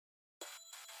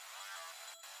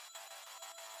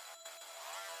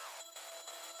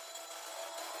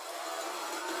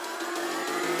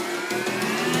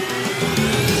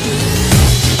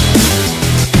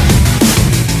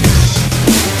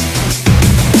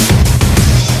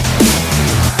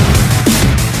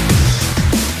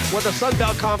the Sun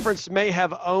Belt Conference may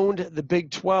have owned the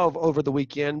Big 12 over the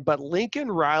weekend, but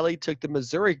Lincoln Riley took the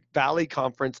Missouri Valley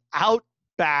Conference out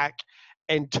back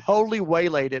and totally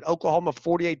waylaid it. Oklahoma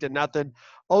 48-0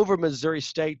 over Missouri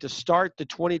State to start the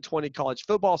 2020 college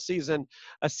football season,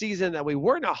 a season that we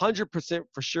weren't 100%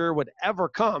 for sure would ever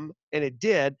come, and it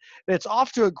did. And it's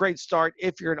off to a great start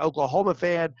if you're an Oklahoma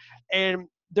fan. And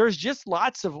there's just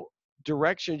lots of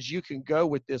directions you can go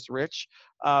with this, Rich.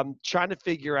 Trying to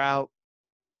figure out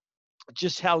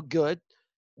just how good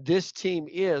this team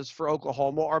is for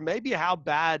Oklahoma, or maybe how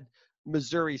bad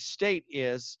Missouri State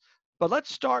is. But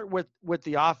let's start with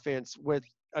the offense, with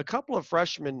a couple of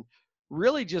freshmen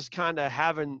really just kind of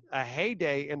having a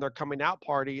heyday in their coming out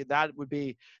party. That would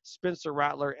be Spencer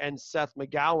Rattler and Seth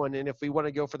McGowan. And if we want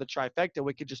to go for the trifecta,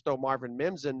 we could just throw Marvin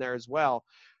Mims in there as well.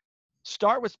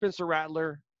 Start with Spencer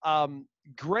Rattler.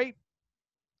 Great.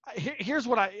 Here's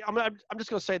what I'm just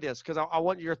going to say this because I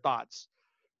want your thoughts.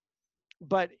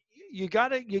 But you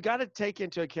gotta take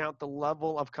into account the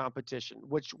level of competition,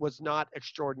 which was not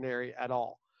extraordinary at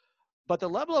all. But the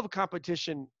level of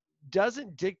competition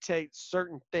doesn't dictate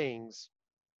certain things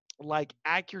like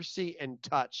accuracy and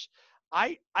touch.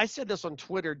 I said this on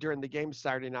Twitter during the game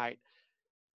Saturday night.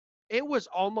 It was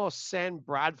almost Sam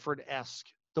Bradford-esque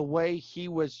the way he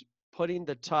was putting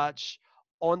the touch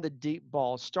on the deep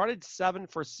ball. Started 7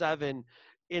 for 7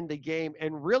 in the game,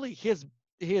 and really his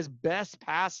best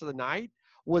pass of the night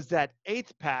was that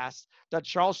 8th pass that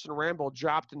Charleston Rambo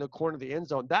dropped in the corner of the end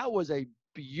zone. That was a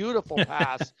beautiful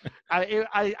pass.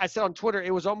 I said on Twitter,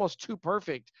 it was almost too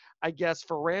perfect, I guess,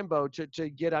 for Rambo to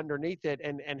get underneath it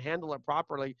and handle it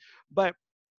properly. But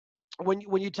when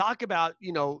you talk about,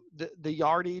 the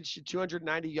yardage,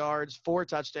 290 yards, 4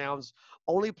 touchdowns,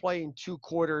 only playing 2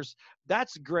 quarters,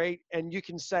 that's great. And you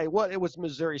can say, well, it was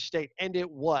Missouri State. And it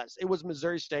was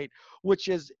Missouri State, which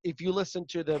is, if you listen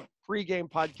to the pregame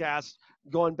podcast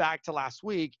going back to last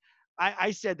week,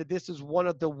 I said that this is one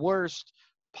of the worst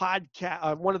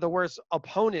one of the worst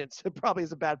opponents. It probably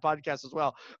is a bad podcast as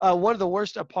well. One of the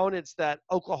worst opponents that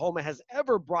Oklahoma has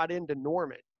ever brought into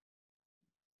Norman.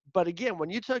 But again, when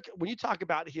you talk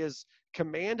about his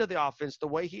command of the offense, the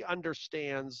way he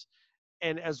understands,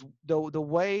 and as the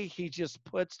way he just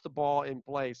puts the ball in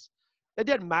place, it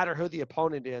doesn't matter who the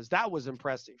opponent is. That was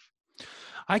impressive.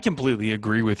 I completely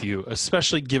agree with you,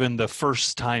 especially given the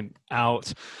first time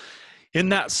out in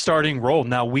that starting role.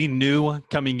 Now, we knew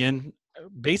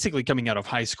basically coming out of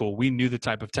high school, we knew the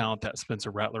type of talent that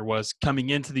Spencer Rattler was. Coming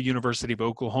into the University of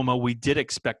Oklahoma, we did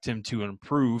expect him to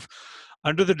improve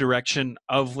under the direction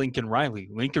of Lincoln Riley.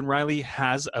 Lincoln Riley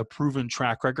has a proven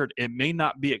track record. It may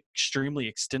not be extremely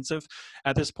extensive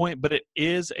at this point, but it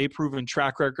is a proven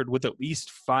track record with at least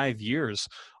 5 years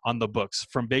on the books,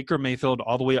 from Baker Mayfield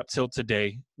all the way up till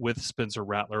today with Spencer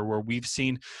Rattler, where we've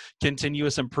seen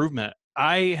continuous improvement.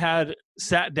 I had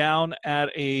sat down at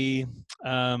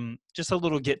just a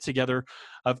little get together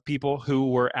of people who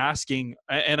were asking,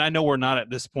 and I know we're not at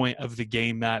this point of the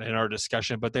game, Matt, in our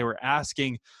discussion, but they were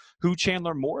asking who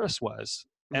Chandler Morris was.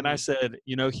 And I said,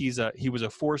 he was a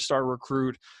 4-star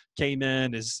recruit, came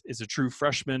in, is a true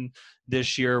freshman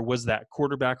this year, was that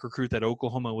quarterback recruit that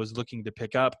Oklahoma was looking to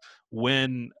pick up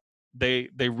when they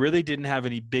really didn't have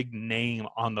any big name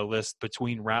on the list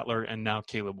between Rattler and now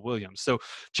Caleb Williams. So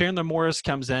Chandler Morris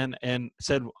comes in and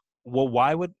said, well,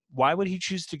 why would he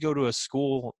choose to go to a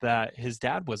school that his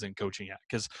dad wasn't coaching at?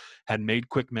 Because had made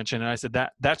quick mention, and I said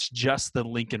that's just the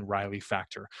Lincoln Riley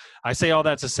factor. I say all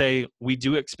that to say we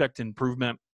do expect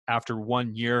improvement after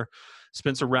 1 year.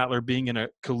 Spencer Rattler being in a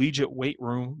collegiate weight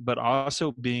room, but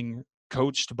also being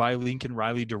coached by Lincoln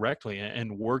Riley directly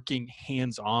and working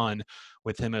hands-on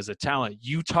with him as a talent.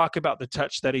 You talk about the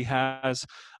touch that he has.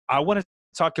 I want to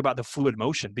talk about the fluid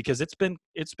motion, because it's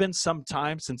been some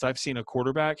time since I've seen a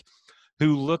quarterback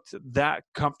who looked that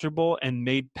comfortable and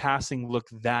made passing look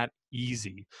that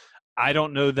easy. I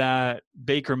don't know that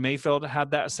Baker Mayfield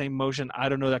had that same motion. I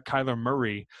don't know that Kyler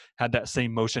Murray had that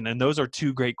same motion. And those are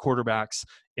 2 great quarterbacks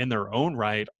in their own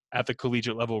right at the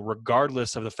collegiate level,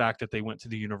 regardless of the fact that they went to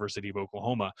the University of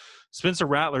Oklahoma. Spencer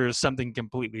Rattler is something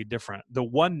completely different. The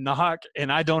one knock,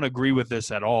 and I don't agree with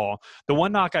this at all, the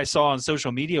one knock I saw on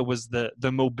social media was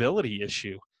the mobility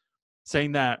issue,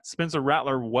 saying that Spencer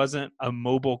Rattler wasn't a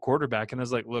mobile quarterback. And I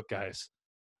was like, look, guys,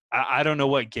 I don't know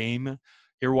what game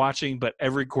you're watching, but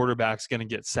every quarterback's going to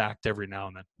get sacked every now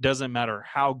and then. Doesn't matter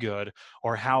how good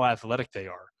or how athletic they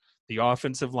are. The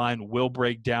offensive line will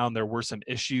break down. There were some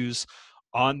issues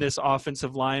on this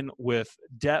offensive line with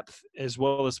depth as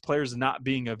well as players not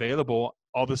being available.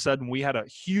 All of a sudden, we had a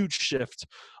huge shift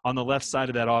on the left side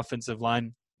of that offensive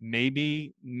line.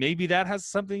 maybe that has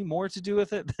something more to do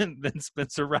with it than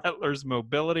Spencer Rattler's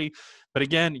mobility. But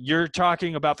again, you're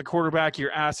talking about the quarterback.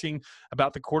 You're asking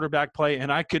about the quarterback play,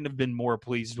 and I couldn't have been more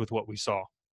pleased with what we saw.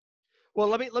 Well,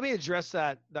 let me address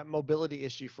that mobility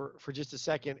issue for just a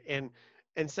second, and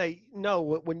say no.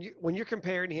 When you're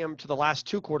comparing him to the last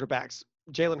two quarterbacks,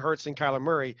 Jalen Hurts and Kyler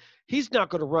Murray, he's not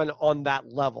going to run on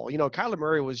that level. Kyler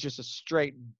Murray was just a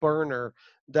straight burner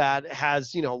that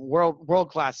has world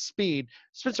class speed.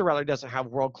 Spencer Rattler doesn't have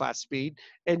world class speed,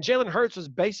 and Jalen Hurts was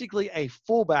basically a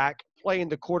fullback playing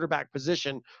the quarterback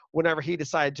position whenever he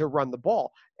decided to run the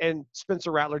ball. And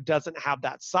Spencer Rattler doesn't have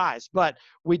that size, but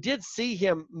we did see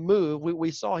him move.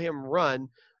 We saw him run.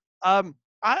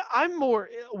 I'm more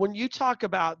when you talk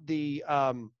about the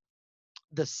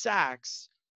sacks.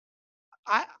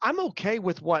 I'm okay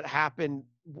with what happened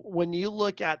when you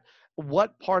look at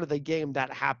what part of the game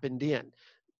that happened in.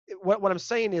 What I'm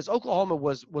saying is Oklahoma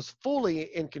was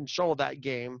fully in control of that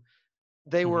game.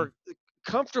 They Mm-hmm. were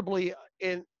comfortably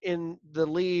in the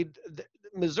lead.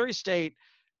 Missouri State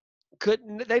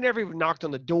couldn't. They never even knocked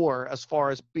on the door as far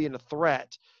as being a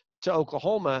threat to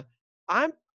Oklahoma.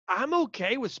 I'm I'm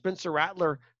okay with Spencer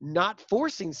Rattler not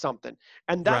forcing something,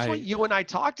 and that's what Right. you and I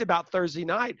talked about Thursday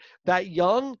night. That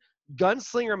young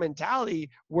gunslinger mentality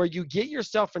where you get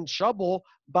yourself in trouble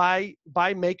by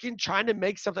trying to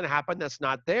make something happen that's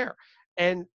not there,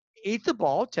 and eat the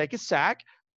ball, take a sack,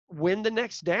 win the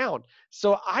next down.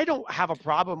 So I don't have a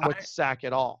problem with I the sack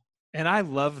at all. and I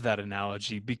love that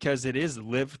analogy because it is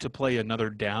live to play another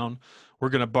down. We're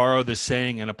going to borrow the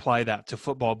saying and apply that to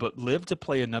football, but live to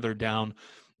play another down.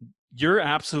 You're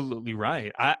absolutely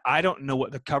right. I don't know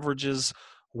what the coverages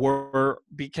were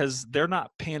because they're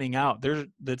not panning out. The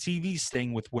TV's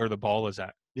staying with where the ball is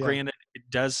at. Yeah. Granted, it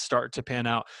does start to pan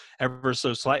out ever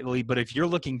so slightly, but if you're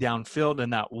looking downfield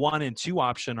and that 1 and 2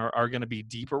 option are going to be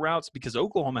deeper routes because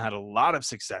Oklahoma had a lot of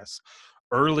success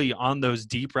early on those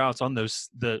deep routes on those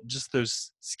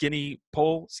skinny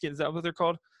pole skin, is that what they're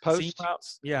called? Seam Post.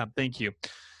 routes? Yeah, thank you.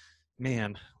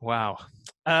 Man, wow.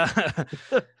 Uh,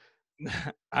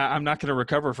 I'm not going to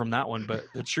recover from that one, but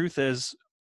the truth is,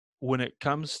 when it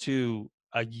comes to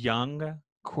a young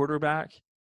quarterback,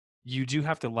 you do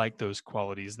have to like those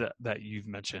qualities that you've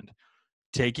mentioned.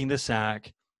 Taking the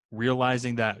sack,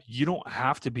 realizing that you don't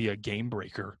have to be a game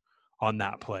breaker on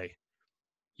that play.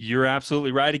 You're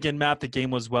absolutely right again, Matt. The game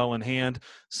was well in hand.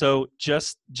 So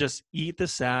just eat the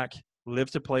sack, live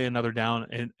to play another down,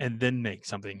 and then make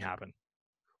something happen.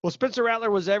 Well, Spencer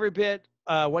Rattler was every bit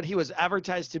what he was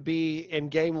advertised to be in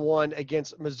game one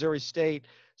against Missouri State.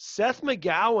 Seth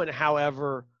McGowan,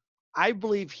 however, I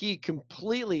believe he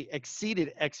completely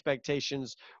exceeded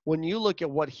expectations when you look at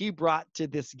what he brought to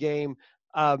this game.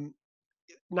 Um,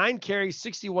 9 carries,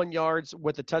 61 yards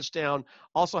with a touchdown,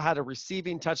 also had a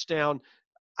receiving touchdown.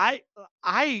 I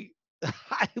I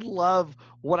I love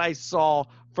what I saw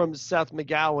from Seth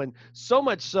McGowan, so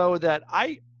much so that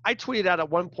I tweeted out at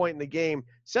one point in the game,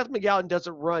 Seth McGowan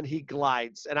doesn't run, he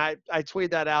glides. And I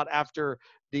tweeted that out after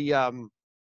the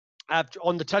after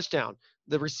on the touchdown,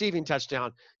 the receiving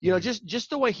touchdown. Mhm. Just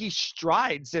the way he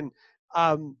strides. And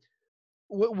um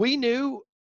we knew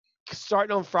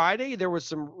starting on Friday, there was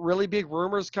some really big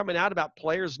rumors coming out about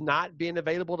players not being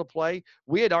available to play.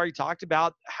 We had already talked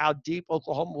about how deep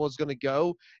Oklahoma was going to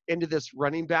go into this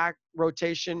running back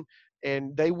rotation,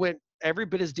 and they went every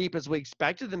bit as deep as we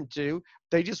expected them to.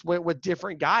 They just went with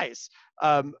different guys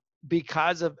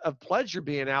because of Pledger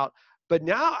being out. But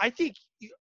now I think,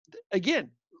 again,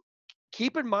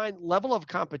 keep in mind level of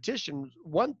competition,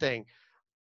 one thing.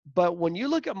 But when you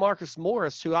look at Marcus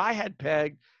Morris, who I had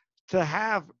pegged to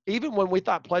have, even when we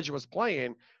thought Pledger was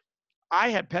playing, I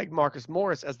had pegged Marcus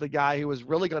Morris as the guy who was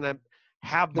really going to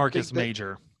have the Marcus big.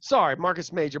 Major. Sorry,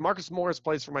 Marcus Major. Marcus Morris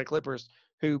plays for my Clippers,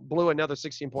 who blew another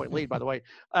 16-point lead, by the way.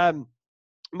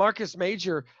 Marcus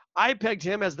Major, I pegged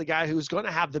him as the guy who's going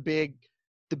to have the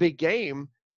big game.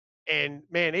 And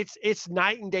man, it's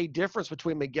night and day difference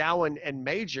between McGowan and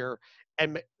Major,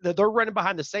 and they're running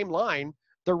behind the same line.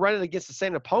 They're running against the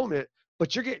same opponent,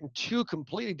 but you're getting two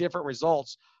completely different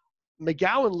results.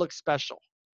 McGowan looks special.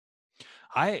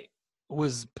 I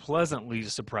was pleasantly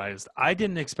surprised. I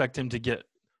didn't expect him to get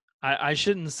I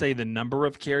shouldn't say the number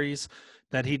of carries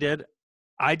that he did.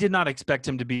 I did not expect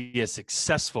him to be as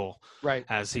successful Right.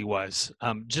 as he was.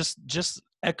 Just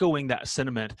echoing that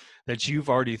sentiment that you've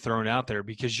already thrown out there,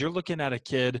 because you're looking at a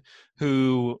kid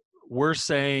who we're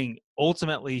saying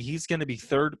ultimately he's going to be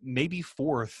third, maybe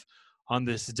fourth on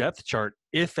this depth chart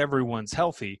if everyone's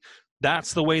healthy.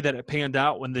 That's the way that it panned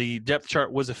out when the depth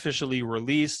chart was officially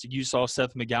released. You saw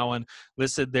Seth McGowan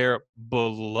listed there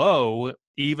below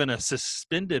even a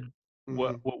suspended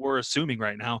what Mhm. we're assuming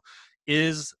right now,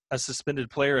 is a suspended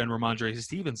player in Ramondre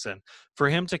Stevenson. For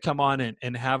him to come on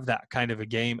and have that kind of a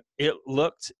game, it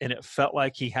looked and it felt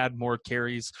like he had more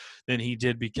carries than he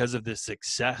did because of the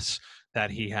success that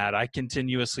he had. I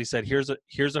continuously said,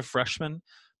 here's a freshman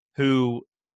who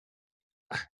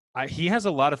he has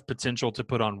a lot of potential to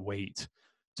put on weight,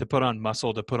 to put on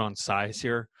muscle, to put on size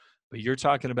here. But you're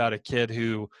talking about a kid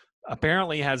who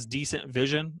apparently has decent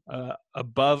vision,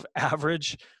 above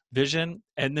average vision,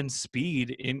 and then speed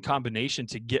in combination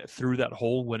to get through that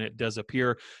hole when it does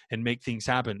appear and make things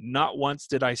happen. Not once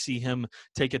did I see him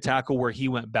take a tackle where he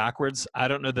went backwards. I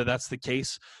don't know that that's the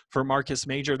case for Marcus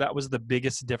Major. That was the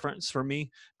biggest difference for me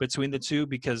between the two,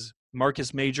 because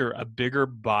Marcus Major, a bigger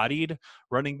bodied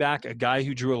running back, a guy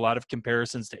who drew a lot of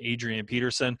comparisons to Adrian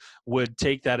Peterson, would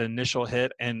take that initial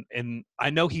hit. And I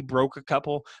know he broke a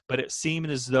couple, but it seemed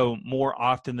as though more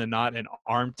often than not, an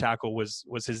arm tackle was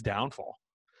his downfall.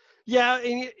 Yeah,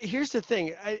 and here's the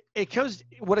thing.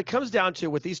 What it comes down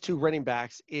to with these two running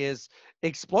backs is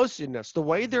explosiveness. The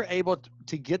way they're able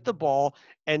to get the ball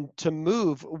and to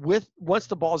move with once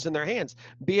the ball's in their hands,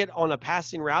 be it on a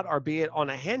passing route or be it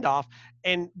on a handoff.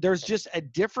 And there's just a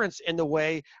difference in the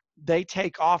way they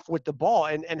take off with the ball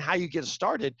and how you get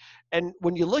started. And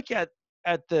when you look at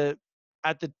the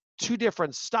at the two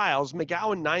different styles,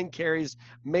 McGowan 9 carries,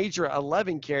 Major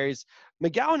 11 carries.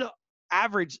 McGowan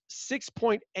averaged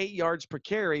 6.8 yards per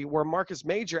carry, where Marcus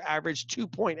Major averaged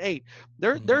 2.8.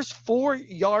 There's 4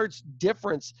 yards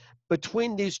difference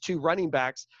between these two running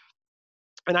backs.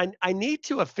 And I need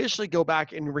to officially go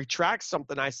back and retract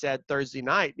something I said Thursday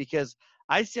night, because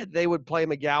I said they would play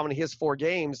McGowan his 4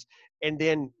 games and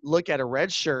then look at a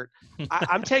red shirt.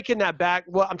 I'm taking that back.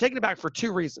 Well, I'm taking it back for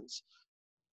 2 reasons.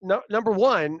 No, number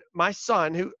one, my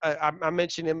son, who I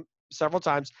mentioned him several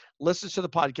times, listens to the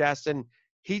podcast, and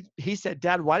he said,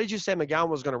 "Dad, why did you say McGowan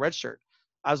was going to redshirt?"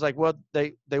 I was like, "Well,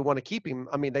 they want to keep him.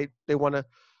 I mean, they want to,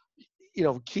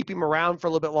 keep him around for a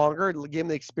little bit longer, give him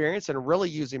the experience, and really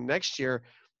use him next year."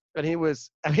 And he was,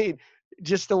 I mean,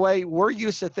 just the way we're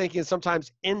used to thinking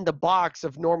sometimes in the box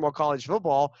of normal college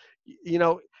football,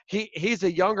 he's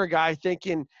a younger guy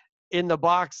thinking in the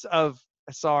box of,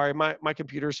 sorry, my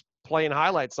computer's playing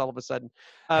highlights all of a sudden.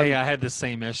 Hey, Um, I had the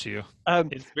same issue. um,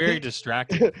 It's very he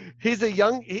distracting. he's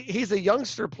a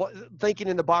youngster thinking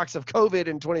in the box of COVID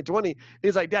in 2020.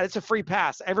 He's like, Dad, it's a free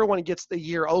pass. Everyone gets the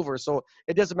year over, so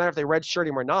it doesn't matter if they redshirt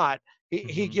him or not.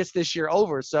 He Hmm. gets this year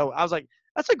over. So I was like,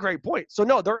 that's a great point. So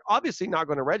no, they're obviously not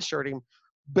going to redshirt him,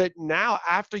 but now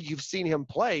after you've seen him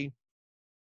play,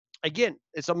 again,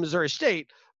 it's a Missouri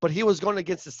State, but he was going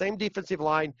against the same defensive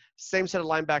line, same set of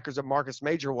linebackers that Marcus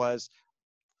Major was.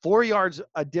 4 yards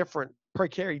a different per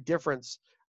carry difference.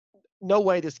 No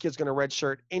way this kid's going to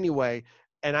redshirt anyway.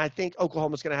 And I think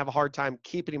Oklahoma's going to have a hard time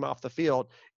keeping him off the field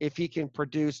if he can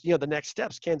produce, the next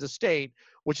steps. Kansas State,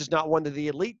 which is not one of the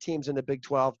elite teams in the Big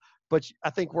 12, but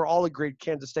I think we're all agreed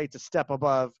Kansas State's a step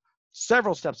above,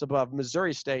 several steps above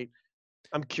Missouri State.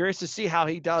 I'm curious to see how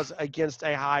he does against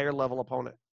a higher level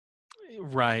opponent.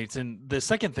 Right. And the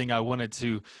second thing I wanted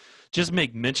to just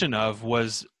make mention of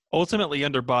was ultimately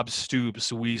under Bob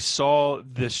Stoops, we saw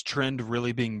this trend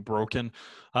really being broken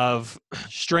of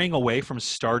straying away from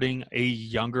starting a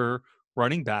younger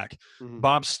running back. Mm-hmm.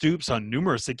 Bob Stoops on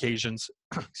numerous occasions,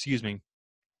 excuse me,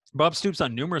 Bob Stoops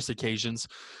on numerous occasions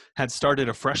had started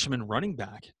a freshman running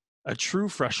back, a true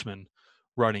freshman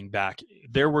running back.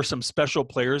 There were some special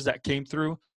players that came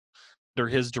through under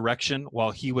his direction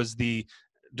while he was the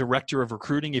director of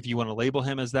recruiting, if you want to label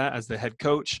him as that, as the head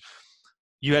coach.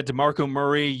 You had DeMarco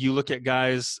Murray. You look at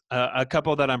guys, a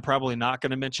couple that I'm probably not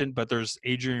going to mention, but there's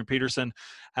Adrian Peterson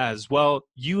as well.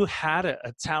 You had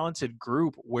a talented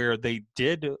group where they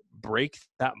did break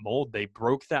that mold. They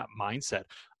broke that mindset.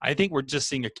 I think we're just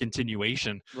seeing a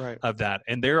continuation Right. of that.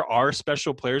 And there are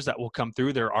special players that will come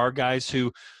through. There are guys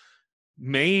who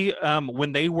may,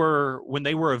 when they were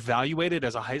evaluated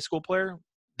as a high school player,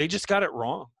 they just got it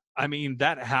wrong. I mean,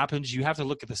 that happens. You have to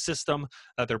look at the system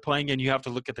that they're playing in. You have to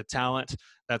look at the talent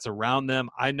that's around them.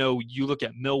 I know you look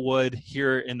at Millwood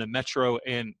here in the Metro,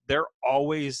 and they're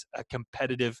always a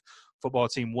competitive football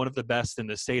team, one of the best in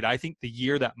the state. I think the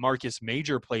year that Marcus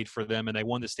Major played for them and they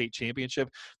won the state championship,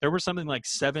 there were something like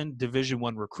 7 Division I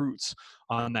recruits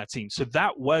on that team. So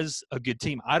that was a good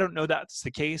team. I don't know that's the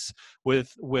case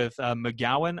with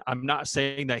McGowan. I'm not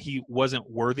saying that he wasn't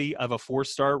worthy of a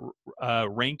 4-star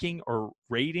ranking or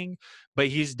rating, but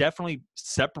he's definitely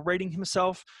separating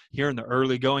himself here in the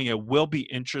early going. It will be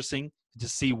interesting to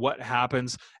see what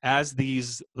happens as the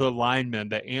linemen,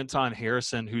 the Anton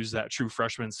Harrison, who's that true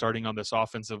freshman starting on this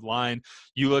offensive line.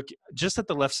 You look just at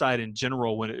the left side in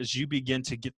general, as you begin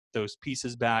to get those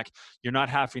pieces back, you're not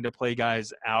having to play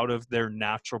guys out of their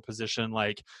natural position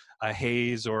like a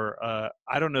Hayes or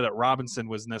I don't know that Robinson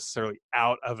was necessarily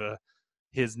out of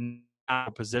his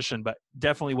position, but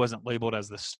definitely wasn't labeled as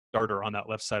the starter on that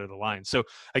left side of the line. So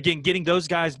again, getting those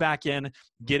guys back in,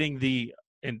 getting the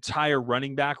entire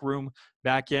running back room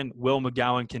back in, Will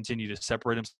McGowan continue to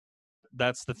separate him.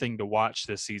 That's the thing to watch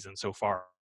this season so far.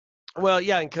 Well,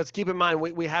 yeah, because keep in mind,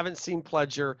 we haven't seen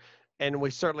Pledger, and we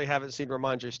certainly haven't seen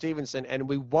Ramondre Stevenson, and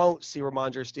we won't see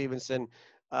Ramondre Stevenson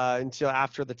until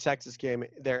after the Texas game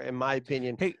there, in my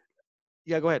opinion. Hey,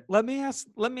 yeah, go ahead. Let me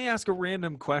ask a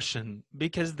random question,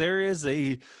 because there is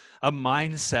a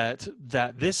mindset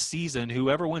that this season,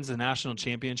 whoever wins the national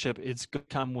championship, it's going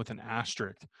to come with an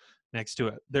asterisk next to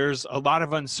it. There's a lot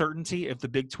of uncertainty if the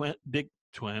Big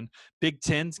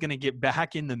Ten is going to get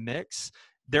back in the mix.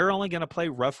 They're only going to play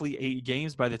roughly 8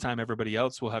 games by the time everybody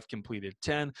else will have completed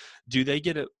 10. Do they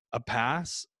get a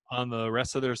pass on the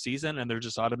rest of their season and they're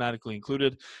just automatically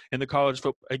included in the college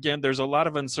football? Again, there's a lot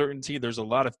of uncertainty. There's a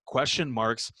lot of question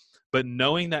marks, but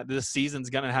knowing that this season's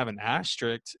going to have an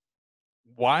asterisk,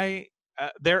 why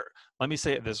let me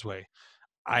say it this way.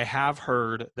 I have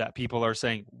heard that people are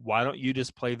saying, why don't you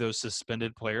just play those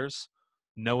suspended players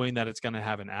knowing that it's going to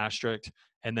have an asterisk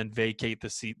and then vacate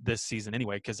this season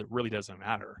anyway, because it really doesn't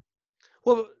matter.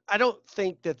 Well, I don't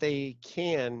think that they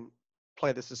can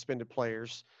play the suspended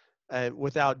players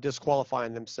without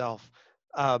disqualifying themselves.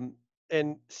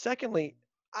 And secondly,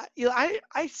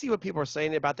 I see what people are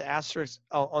saying about the asterisks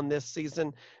on this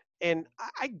season, and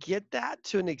I get that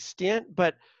to an extent,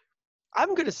 but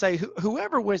I'm going to say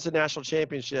whoever wins the national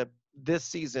championship this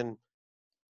season,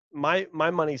 my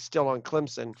money's still on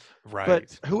Clemson. Right.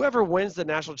 But whoever wins the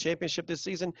national championship this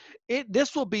season,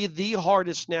 this will be the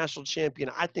hardest national champion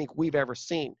I think we've ever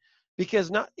seen.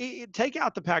 Because take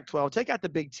out the Pac-12, take out the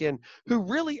Big Ten, who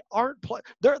really aren't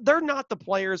they're not the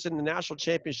players in the national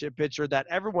championship picture that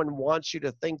everyone wants you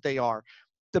to think they are.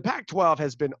 The Pac-12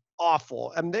 has been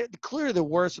awful. I mean, they're clearly the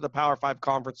worst of the Power 5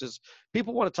 conferences.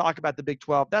 People want to talk about the Big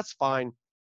 12. That's fine.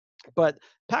 But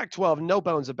Pac-12, no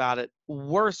bones about it,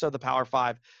 worst of the Power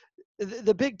 5.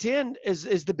 The Big Ten is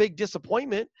the big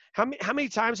disappointment. How many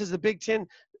times has the Big Ten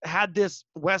had this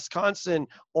Wisconsin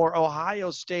or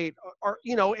Ohio State or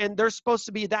and they're supposed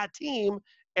to be that team,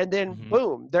 and then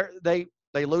boom, they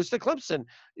lose to Clemson.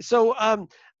 So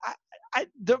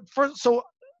so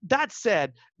that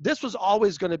said, this was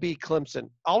always going to be Clemson,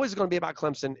 always going to be about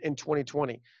Clemson in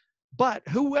 2020. But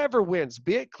whoever wins,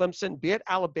 be it Clemson, be it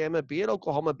Alabama, be it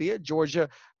Oklahoma, be it Georgia,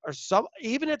 or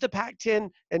even at the Pac-10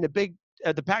 and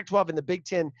the Pac-12 and the Big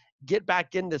Ten get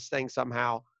back in this thing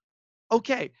somehow.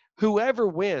 Okay, whoever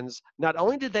wins, not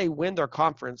only did they win their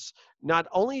conference, not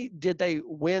only did they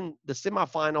win the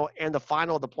semifinal and the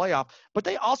final of the playoff, but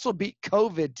they also beat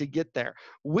COVID to get there.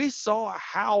 We saw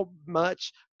how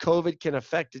much COVID can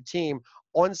affect a team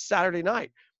on Saturday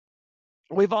night.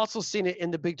 We've also seen it in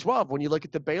the Big 12 when you look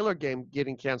at the Baylor game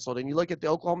getting canceled, and you look at the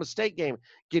Oklahoma State game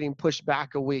getting pushed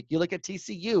back a week. You look at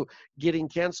TCU getting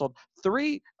canceled.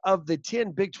 3 of the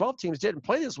 10 Big 12 teams didn't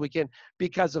play this weekend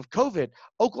because of COVID.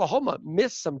 Oklahoma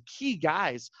missed some key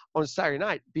guys on Saturday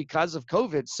night because of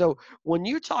COVID. So when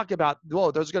you talk about,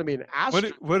 there's going to be an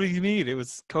asterisk. What do you mean? It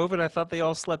was COVID? I thought they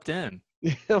all slept in.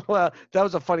 Well, that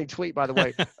was a funny tweet, by the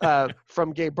way,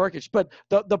 from Gabe Burkich. But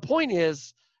the point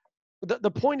is, the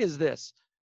point is this.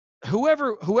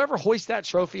 Whoever hoists that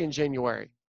trophy in January,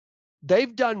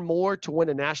 they've done more to win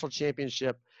a national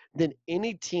championship than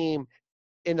any team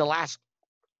in the last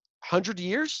 100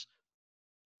 years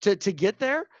to get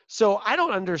there. So I don't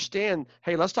understand,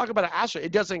 hey, let's talk about an asterisk.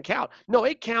 It doesn't count. No,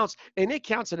 it counts, and it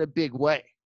counts in a big way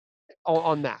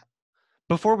on that.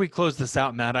 Before we close this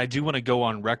out, Matt, I do want to go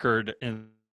on record and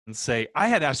say I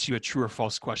had asked you a true or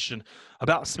false question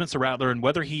about Spencer Rattler and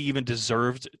whether he even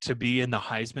deserved to be in the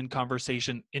Heisman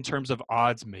conversation in terms of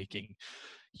odds making.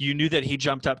 You knew that he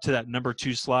jumped up to that number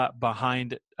 2 slot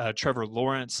behind Trevor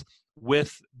Lawrence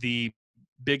with the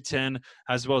Big Ten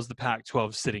as well as the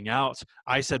Pac-12 sitting out.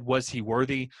 I said, was he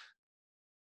worthy?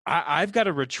 I've got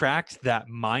to retract that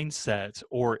mindset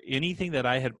or anything that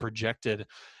I had projected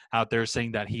out there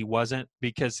saying that he wasn't,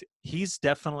 because he's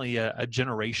definitely a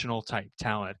generational type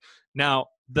talent. Now,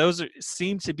 those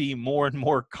seem to be more and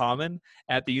more common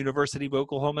at the University of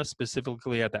Oklahoma,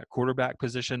 specifically at that quarterback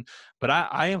position. But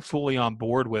I am fully on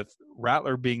board with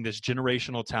Rattler being this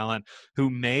generational talent who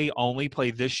may only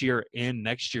play this year and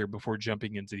next year before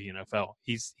jumping into the NFL.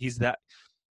 He's that.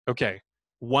 Okay,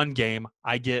 one game.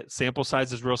 I get sample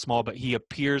size is real small, but he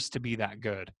appears to be that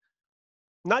good.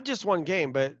 Not just one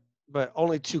game, but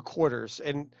only 2 quarters.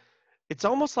 And it's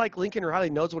almost like Lincoln Riley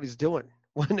knows what he's doing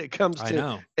when it comes I to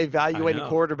know. evaluating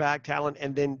quarterback talent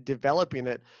and then developing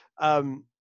it.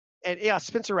 And yeah,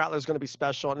 Spencer Rattler is going to be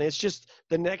special, and it's just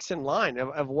the next in line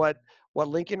of what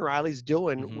Lincoln Riley's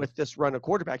doing Mhm. with this run of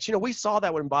quarterbacks. You know, we saw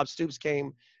that when Bob Stoops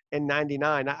came in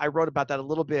 '99. I wrote about that a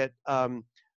little bit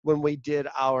when we did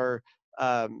our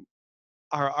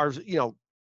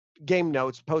game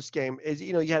notes post game. Is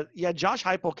you had Josh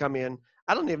Heupel come in.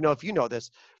 I don't even know if you know this.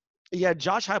 You had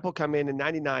Josh Heupel come in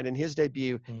 '99 in his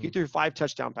debut. He Mhm. threw 5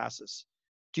 touchdown passes.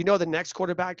 Do you know the next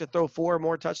quarterback to throw 4 or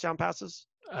more touchdown passes?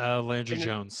 Landry And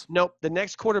Jones. nope, the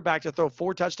next quarterback to throw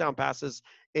 4 touchdown passes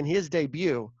in his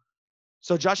debut.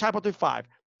 So Josh Heupel threw 5.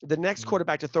 The next Mhm.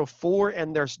 quarterback to throw 4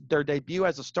 in their debut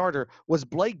as a starter was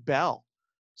Blake Bell.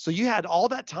 So you had all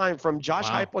that time from Josh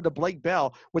Wow. Heupel to Blake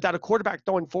Bell without a quarterback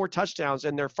throwing 4 touchdowns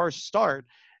in their first start.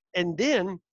 And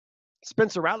then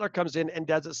Spencer Rattler comes in and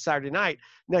does it Saturday night.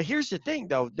 Now, here's the thing,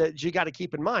 though, that you got to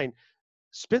keep in mind.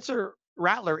 Spencer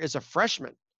Rattler is a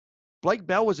freshman. Blake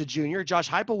Bell was a junior. Josh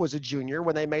Heupel was a junior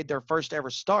when they made their first ever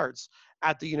starts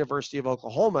at the University of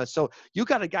Oklahoma. So you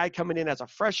got a guy coming in as a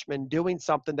freshman doing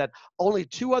something that only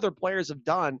 2 other players have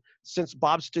done since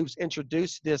Bob Stoops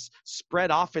introduced this spread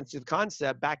offensive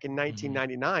concept back in Mhm.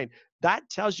 1999. That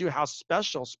tells you how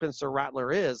special Spencer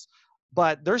Rattler is.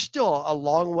 But there's still a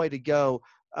long way to go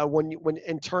when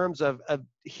in terms of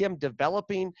him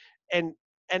developing and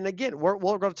again we're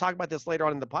going to talk about this later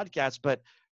on in the podcast, but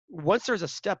once there's a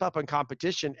step up in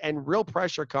competition and real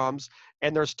pressure comes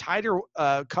and there's tighter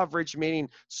coverage, meaning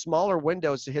smaller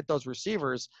windows to hit those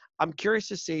receivers, I'm curious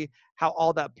to see how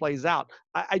all that plays out.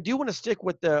 I do want to stick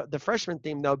with the freshman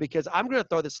theme, though, because I'm going to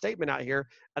throw this statement out here,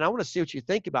 and I want to see what you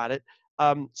think about it.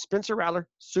 Spencer Rattler,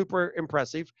 super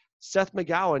impressive. Seth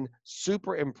McGowan,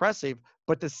 super impressive.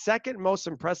 But the second most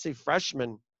impressive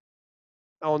freshman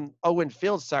on Owen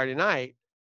Field Saturday night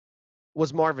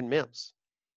was Marvin Mims.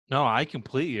 No, I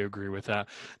completely agree with that.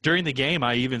 During the game,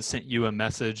 I even sent you a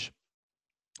message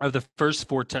of the first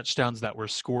 4 touchdowns that were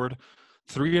scored.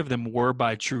 3 of them were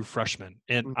by true freshmen,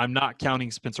 and Mm, I'm not counting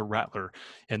Spencer Rattler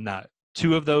in that.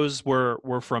 2 of those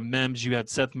were from Mims. You had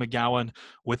Seth McGowan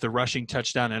with the rushing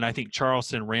touchdown, and I think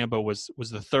Charleston Rambo was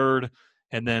the third,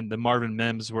 and then the Marvin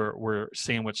Mims were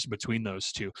sandwiched between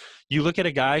those 2. You look at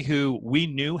a guy who we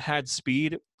knew had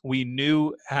speed, we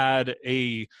knew had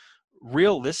a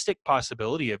realistic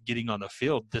possibility of getting on the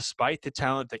field despite the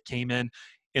talent that came in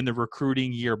the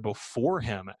recruiting year before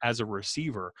him as a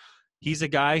receiver. He's a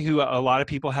guy who a lot of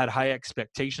people had high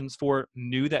expectations for,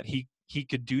 knew that he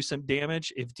could do some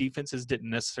damage if defenses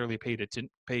didn't necessarily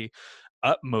pay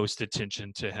utmost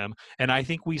attention to him. And I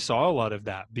think we saw a lot of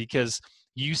that because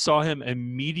you saw him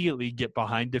immediately get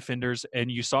behind defenders and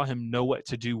you saw him know what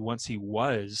to do once he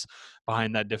was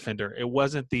behind that defender. It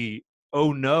wasn't the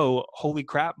oh no, holy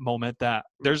crap moment that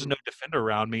there's mhm. no defender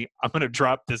around me. I'm going to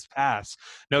drop this pass.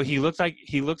 No, he looked like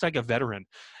a veteran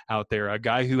out there, a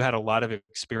guy who had a lot of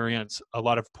experience, a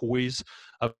lot of poise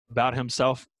about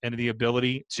himself and the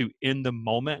ability to in the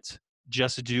moment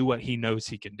just do what he knows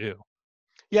he can do.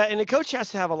 Yeah, and the coach has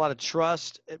to have a lot of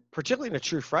trust, particularly in a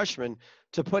true freshman,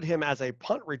 to put him as a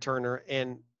punt returner,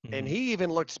 and Mhm. he even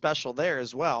looked special there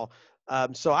as well.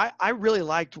 So I really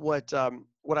liked what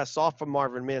I saw from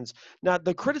Marvin Mims. Now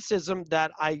the criticism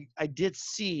that I did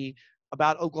see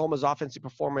about Oklahoma's offensive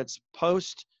performance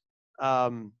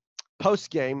um,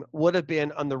 post game would have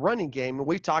been on the running game.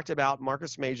 We talked about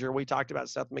Marcus Major, we talked about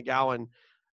Seth McGowan,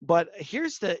 but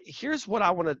here's what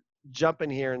I want to jump in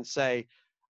here and say.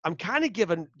 I'm kind of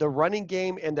giving the running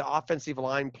game and the offensive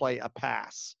line play a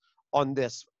pass on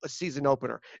this season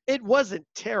opener. It wasn't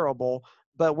terrible,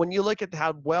 but when you look at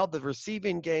how well the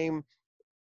receiving game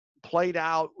played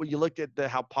out, when you looked at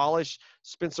how polished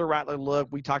Spencer Rattler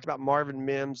looked, we talked about Marvin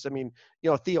Mims. I mean,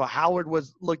 Theo Howard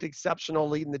looked exceptional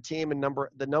leading the team in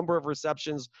the number of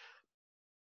receptions.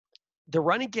 The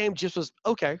running game just was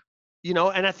okay.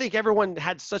 And I think everyone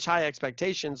had such high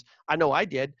expectations. I know I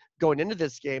did going into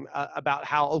this game about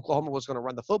how Oklahoma was going to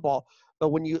run the football. But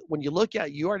when you look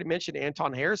at, you already mentioned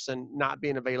Anton Harrison not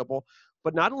being available,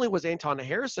 but not only was Anton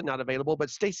Harrison not available, but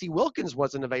Stacey Wilkins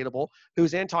wasn't available,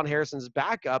 who's Anton Harrison's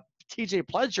backup. TJ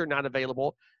Pledger not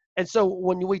available. And so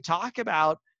when we talk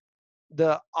about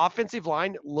the offensive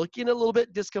line looking a little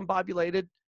bit discombobulated,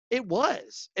 it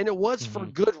was, and it was for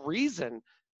Mhm. good reason.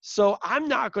 So I'm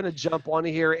not going to jump on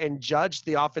here and judge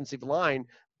the offensive line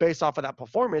based off of that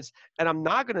performance, and I'm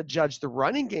not going to judge the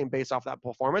running game based off that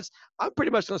performance. I'm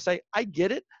pretty much going to say, I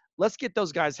get it. let's get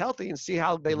those guys healthy and see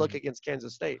how they look Mhm. against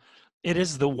Kansas State. It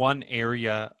is the one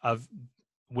area of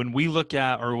when we look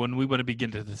at or when we want to begin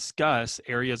to discuss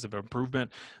areas of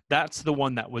improvement, that's the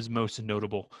one that was most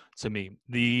notable to me.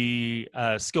 The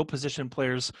skill position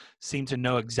players seemed to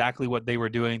know exactly what they were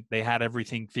doing. They had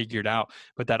everything figured out,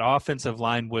 but that offensive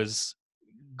line was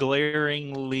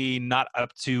glaringly not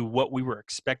up to what we were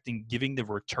expecting, giving the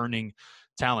returning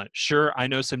talent. Sure, I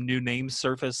know some new names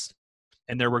surfaced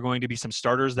and there were going to be some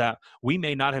starters that we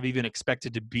may not have even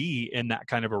expected to be in that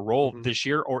kind of a role Mm-hmm. this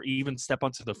year or even step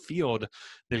onto the field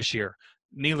this year.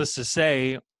 Needless to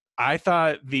say, I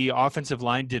thought the offensive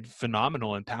line did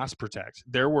phenomenal in pass protect.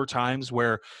 There were times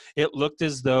where it looked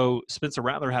as though Spencer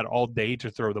Rattler had all day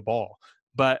to throw the ball.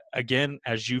 But again,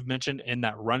 as you've mentioned in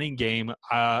that running game,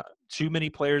 too many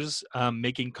players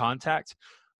making contact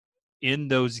in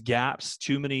those gaps,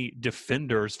 too many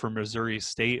defenders for Missouri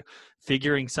State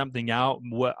figuring something out.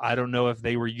 What I don't know if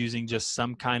they were using just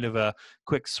some kind of a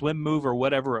quick swim move or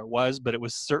whatever it was, but it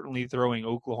was certainly throwing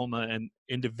Oklahoma and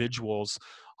individuals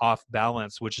off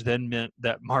balance, which then meant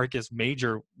that Marcus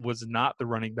Major was not the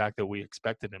running back that we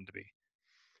expected him to be.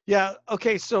 Yeah.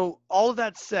 Okay. So all of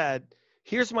that said,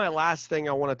 here's my last thing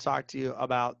I want to talk to you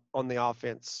about on the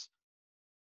offense.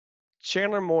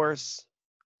 Chandler Morris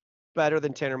better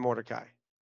than Tanner Mordecai.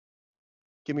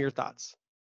 Give me your thoughts.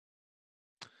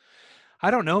 I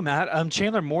don't know, Matt.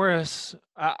 Chandler Morris,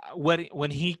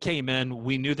 when he came in,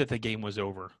 we knew that the game was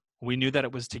over. We knew that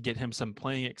it was to get him some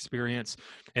playing experience,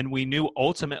 and we knew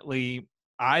ultimately.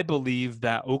 I believe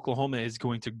that Oklahoma is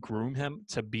going to groom him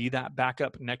to be that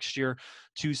backup next year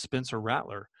to Spencer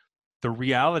Rattler. The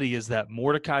reality is that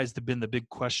Mordecai has been the big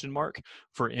question mark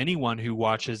for anyone who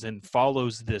watches and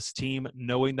follows this team,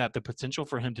 knowing that the potential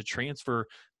for him to transfer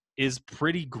is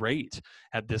pretty great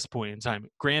at this point in time.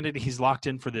 Granted, he's locked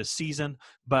in for this season,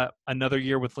 but another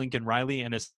year with Lincoln Riley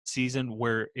and a season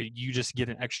where you just get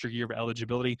an extra year of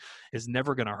eligibility is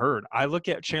never going to hurt. I look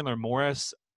at Chandler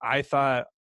Morris. I thought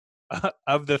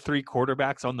of the three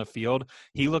quarterbacks on the field,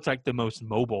 he looked like the most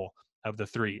mobile of the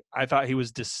three. I thought he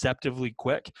was deceptively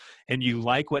quick, and you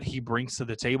like what he brings to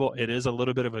the table. It is a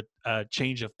little bit of a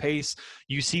change of pace.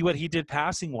 You see what he did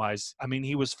passing wise. I mean,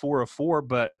 he was 4 of 4,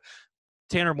 but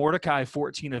Tanner Mordecai,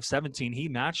 14 of 17, he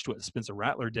matched what Spencer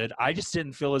Rattler did. I just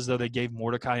didn't feel as though they gave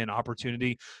Mordecai an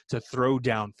opportunity to throw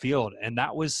downfield, and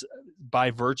that was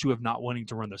by virtue of not wanting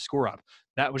to run the score up.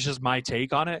 That was just my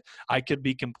take on it. I could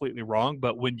be completely wrong,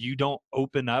 but when you don't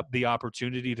open up the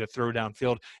opportunity to throw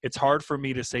downfield, it's hard for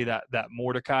me to say that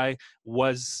Mordecai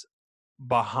was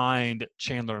behind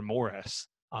Chandler Morris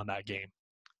on that game.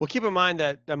 Well, keep in mind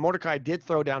that Mordecai did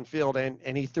throw downfield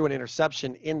and he threw an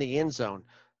interception in the end zone.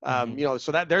 Mm-hmm.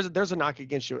 So that there's a knock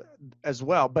against you as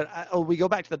well. But we go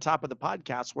back to the top of the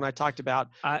podcast when I talked about.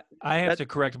 I have that, to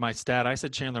correct my stat. I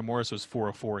said Chandler Morris was 4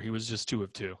 of 4. He was just 2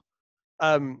 of 2.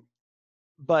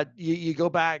 But you go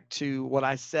back to what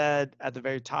I said at the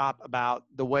very top about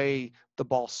the way the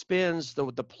ball spins, the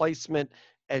placement,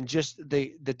 and just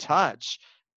the touch,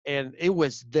 and it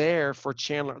was there for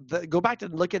Chandler. Go back to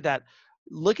look at that.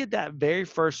 Look at that very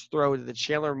first throw that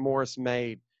Chandler Morris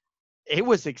made. It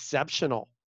was exceptional.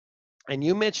 And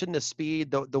you mentioned the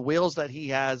speed, the wheels that he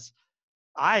has.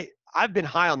 I've been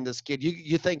high on this kid.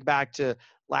 You think back to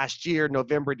last year,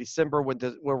 November, December, when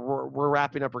we're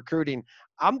wrapping up recruiting.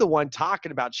 I'm the one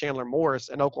talking about Chandler Morris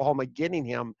and Oklahoma getting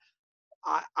him.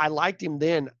 I liked him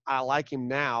then. I like him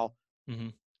now. Mm-hmm.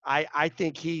 I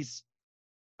think he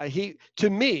to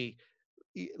me,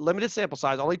 limited sample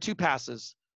size, only 2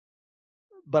 passes,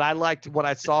 but I liked what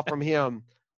I saw from him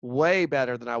way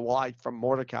better than I liked from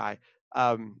Mordecai.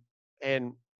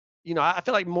 And I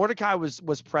feel like Mordecai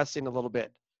was pressing a little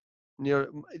bit.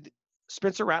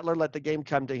 Spencer Rattler let the game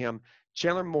come to him.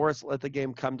 Chandler Morris let the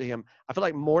game come to him. I feel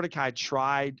like Mordecai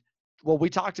tried. Well, we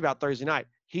talked about Thursday night.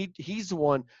 He's the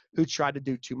one who tried to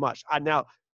do too much. Now,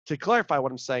 to clarify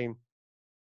what I'm saying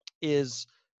is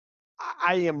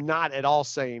I am not at all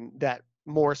saying that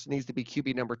Morris needs to be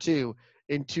QB number 2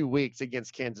 in 2 weeks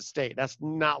against Kansas State. That's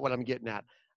not what I'm getting at.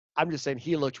 I'm just saying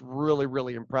he looked really,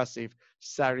 really impressive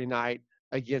Saturday night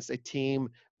against a team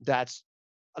that's,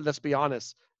 let's be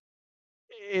honest,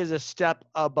 is a step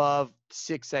above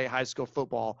 6A high school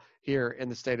football here in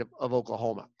the state of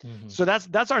Oklahoma. Mm-hmm. So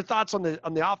that's our thoughts on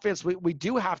the offense. We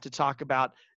do have to talk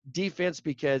about defense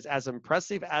because as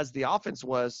impressive as the offense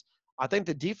was, I think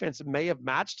the defense may have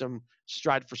matched them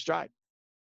stride for stride.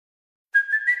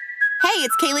 Hey,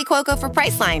 it's Kaylee Cuoco for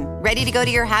Priceline. Ready to go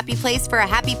to your happy place for a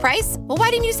happy price? Well,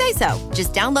 why didn't you say so?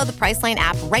 Just download the Priceline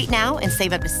app right now and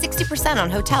save up to 60%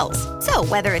 on hotels. So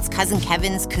whether it's Cousin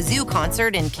Kevin's Kazoo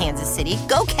Concert in Kansas City,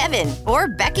 go Kevin, or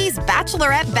Becky's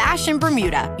Bachelorette Bash in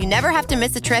Bermuda, you never have to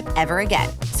miss a trip ever again.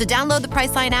 So download the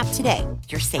Priceline app today.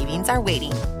 Your savings are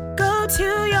waiting. Go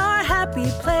to your happy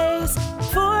place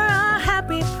for a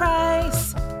happy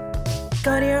price.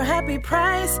 Go to your happy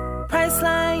price,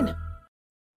 Priceline.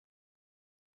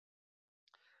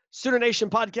 Sooner Nation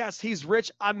podcast. He's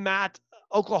Rich. I'm Matt.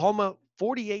 Oklahoma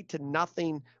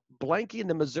 48-0 blanking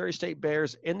the Missouri State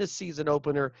Bears in the season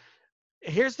opener.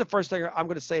 Here's the first thing I'm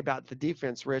going to say about the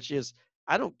defense, Rich, is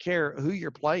I don't care who you're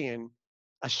playing.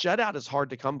 A shutout is hard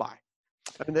to come by.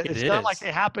 I mean, it's not like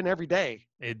they happen every day.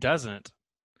 It doesn't.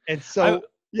 And so,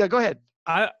 yeah, go ahead.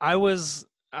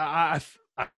 I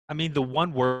mean, the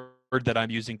one word that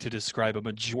I'm using to describe a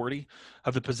majority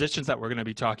of the positions that we're going to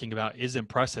be talking about is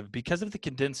impressive because of the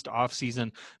condensed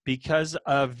offseason, because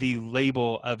of the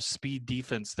label of speed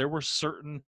defense. There were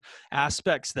certain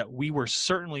aspects that we were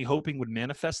certainly hoping would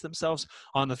manifest themselves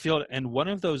on the field, and one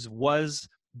of those was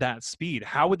that speed.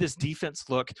 How would this defense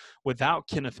look without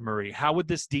Kenneth Murray? How would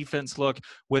this defense look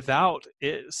without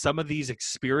some of these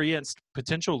experienced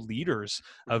potential leaders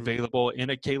available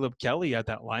in a Caleb Kelly at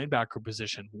that linebacker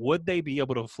position? Would they be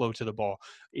able to flow to the ball?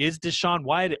 Is Deshaun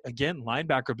White, again,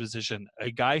 linebacker position,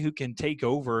 a guy who can take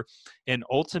over and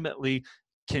ultimately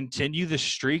continue the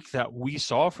streak that we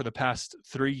saw for the past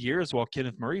 3 years while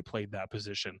Kenneth Murray played that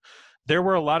position? There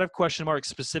were a lot of question marks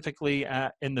specifically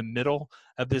in the middle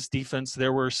of this defense.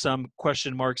 There were some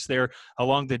question marks there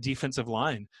along the defensive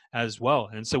line as well.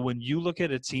 And so when you look at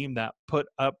a team that put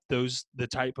up the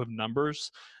type of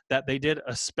numbers that they did,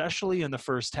 especially in the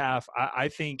first half, I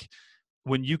think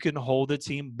when you can hold a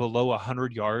team below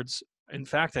 100 yards, in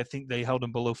fact, I think they held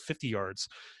them below 50 yards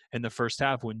in the first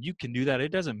half. When you can do that,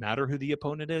 it doesn't matter who the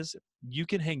opponent is. You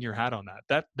can hang your hat on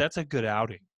that. That's a good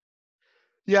outing.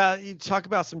 Yeah, you talk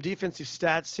about some defensive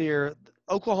stats here.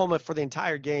 Oklahoma, for the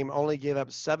entire game, only gave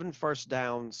up 7 first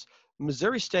downs.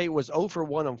 Missouri State was 0 for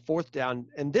 1 on fourth down,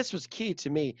 and this was key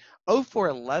to me, 0 for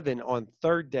 11 on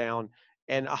third down,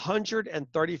 and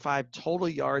 135 total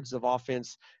yards of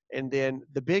offense. And then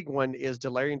the big one is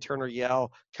Delarian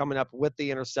Turner-Yell coming up with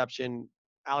the interception,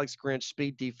 Alex Grinch,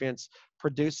 speed defense,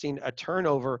 producing a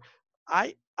turnover.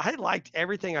 I liked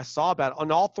everything I saw about it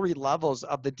on all 3 levels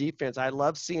of the defense. I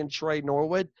love seeing Trey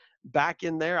Norwood back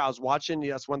in there. I was watching,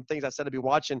 that's one of the things I said to be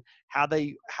watching, how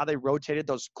they rotated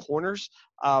those corners.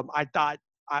 I thought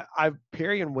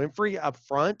Perry and Winfrey up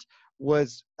front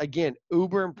was, again,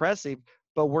 uber impressive,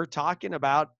 but we're talking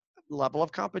about level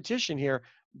of competition here.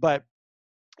 But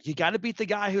you got to beat the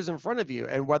guy who's in front of you,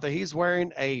 and whether he's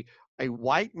wearing a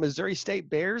white Missouri State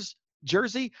Bears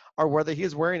jersey or whether he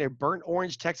is wearing a burnt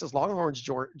orange Texas Longhorns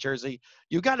jersey,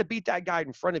 you got to beat that guy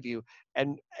in front of you.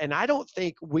 And I don't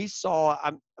think we saw.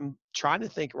 I'm trying to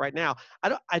think right now.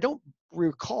 I don't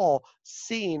recall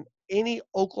seeing any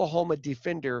Oklahoma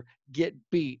defender get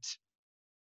beat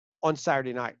on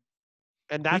Saturday night,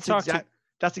 and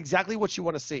that's exactly what you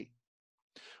want to see.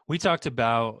 We talked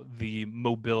about the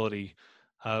mobility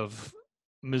of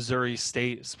Missouri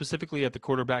State, specifically at the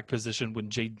quarterback position when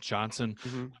Jade Johnson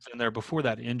was in there before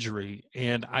that injury.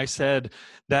 And I said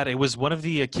that it was one of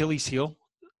the Achilles heel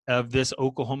of this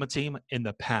Oklahoma team in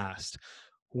the past.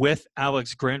 With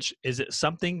Alex Grinch, is it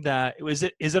something that is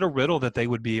it a riddle that they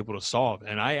would be able to solve?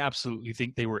 And I absolutely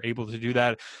think they were able to do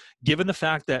that, given the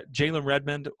fact that Jalen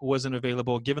Redmond wasn't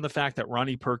available, given the fact that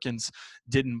Ronnie Perkins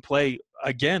didn't play.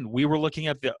 Again, we were looking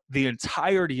at the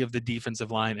entirety of the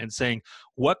defensive line and saying,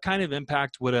 what kind of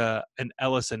impact would an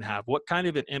Ellison have? What kind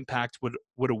of an impact would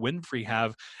a Winfrey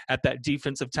have at that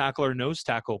defensive tackle or nose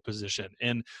tackle position?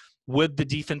 And would the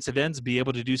defensive ends be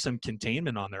able to do some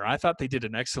containment on there? I thought they did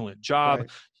an excellent job. Right.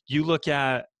 You look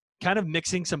at kind of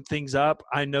mixing some things up.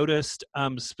 I noticed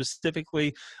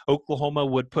specifically Oklahoma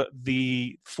would put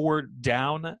the 4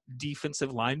 down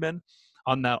defensive linemen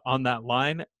on that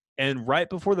line. And right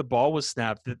before the ball was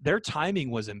snapped, their timing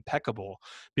was impeccable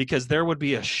because there would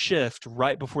be a shift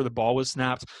right before the ball was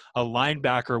snapped. A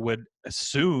linebacker would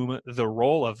assume the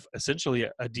role of essentially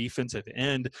a defensive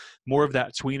end, more of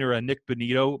that tweener, a Nick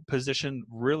Benito position.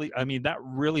 Really, I mean, that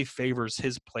really favors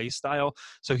his play style.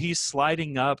 So he's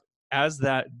sliding up as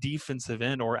that defensive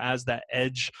end or as that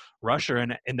edge rusher.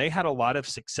 And they had a lot of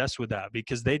success with that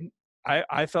because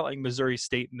I felt like Missouri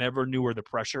State never knew where the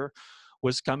pressure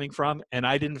was coming from, and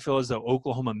I didn't feel as though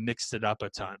Oklahoma mixed it up a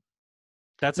ton.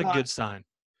 That's a good sign.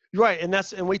 Right,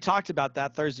 and we talked about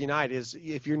that Thursday night, is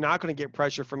if you're not going to get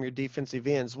pressure from your defensive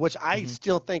ends, which I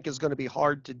still think is going to be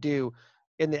hard to do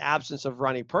in the absence of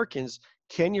Ronnie Perkins,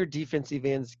 can your defensive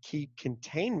ends keep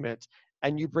containment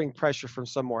and you bring pressure from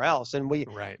somewhere else? And we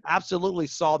Right. absolutely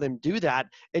saw them do that.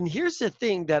 And here's the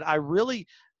thing that I really,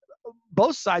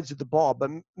 both sides of the ball, but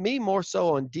me more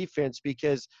so on defense,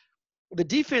 because the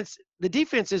defense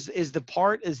is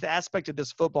the aspect of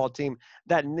this football team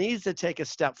that needs to take a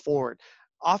step forward.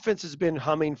 Offense has been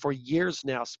humming for years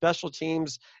now. Special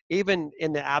teams, even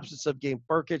in the absence of Gabe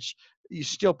Burkich, you're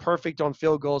still perfect on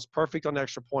field goals, perfect on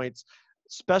extra points.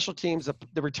 Special teams,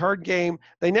 the return game,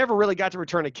 they never really got to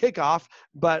return a kickoff,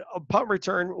 but a punt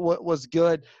return was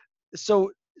good.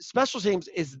 So special teams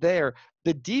is there.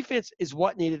 The defense is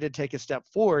what needed to take a step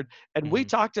forward. And we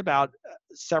talked about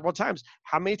several times.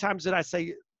 How many times did I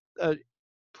say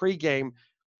pregame,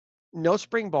 no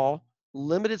spring ball,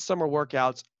 limited summer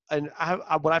workouts, and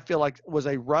what I feel like was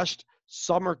a rushed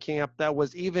summer camp that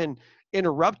was even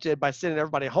interrupted by sending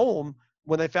everybody home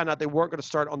when they found out they weren't going to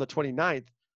start on the 29th.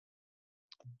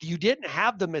 You didn't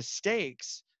have the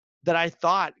mistakes that I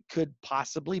thought could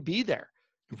possibly be there.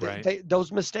 Right.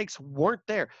 Those mistakes weren't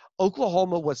there.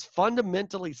 Oklahoma was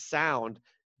fundamentally sound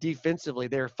defensively.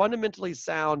 They're fundamentally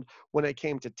sound when it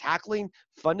came to tackling,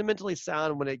 fundamentally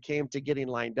sound when it came to getting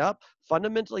lined up,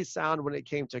 fundamentally sound when it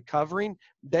came to covering.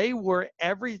 They were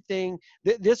everything.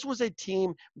 This was a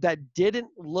team that didn't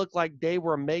look like they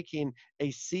were making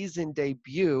a season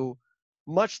debut,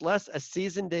 much less a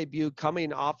season debut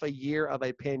coming off a year of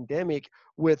a pandemic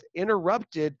with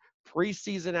interrupted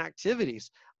preseason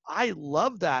activities. I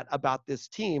love that about this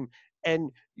team.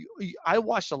 And I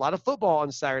watched a lot of football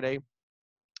on Saturday,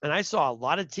 and I saw a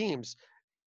lot of teams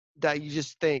that you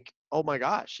just think, oh my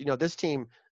gosh, this team,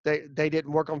 they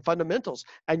didn't work on fundamentals.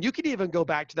 And you could even go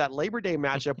back to that Labor Day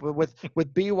matchup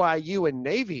with BYU and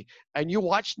Navy, and you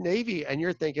watch Navy and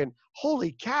you're thinking,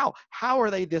 holy cow, how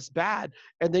are they this bad?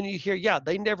 And then you hear, yeah,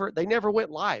 they never went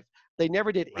live. They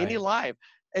never did any live.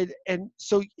 And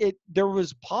so there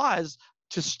was pause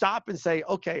to stop and say,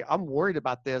 okay, I'm worried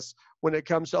about this when it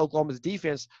comes to Oklahoma's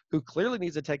defense, who clearly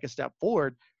needs to take a step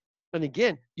forward. And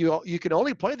again, you can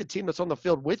only play the team that's on the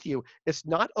field with you. It's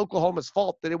not Oklahoma's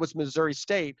fault that it was Missouri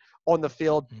State on the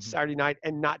field Saturday night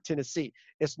and not Tennessee.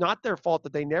 It's not their fault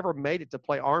that they never made it to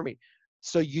play Army.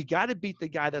 So you got to beat the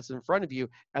guy that's in front of you,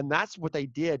 and that's what they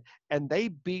did, and they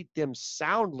beat them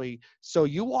soundly. So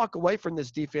you walk away from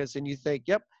this defense and you think,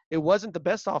 yep, it wasn't the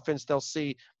best offense they'll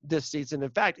see this season.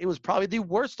 In fact, it was probably the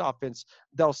worst offense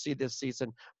they'll see this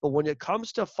season. But when it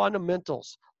comes to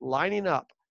fundamentals, lining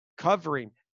up, covering,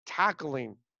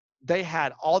 tackling, they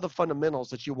had all the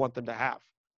fundamentals that you want them to have.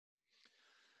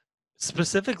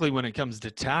 Specifically when it comes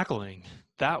to tackling,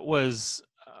 that was,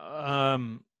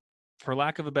 for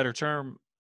lack of a better term,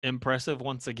 impressive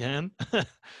once again.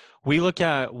 We look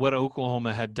at what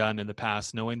Oklahoma had done in the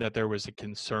past, knowing that there was a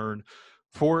concern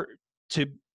for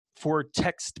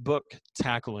textbook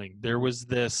tackling. There was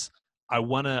this, I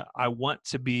want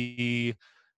to be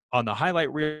on the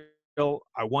highlight reel.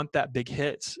 I want that big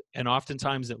hit. And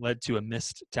oftentimes it led to a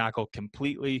missed tackle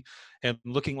completely and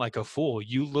looking like a fool.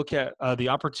 You look at the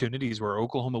opportunities where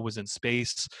Oklahoma was in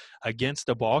space against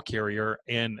a ball carrier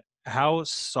and how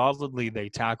solidly they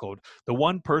tackled. The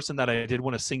one person that I did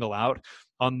want to single out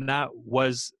on that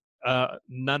was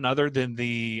none other than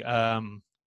the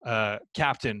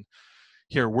captain.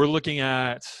 Here, we're looking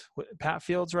at Pat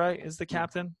Fields, right? Is the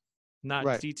captain, not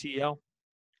right. DTL?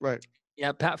 Right.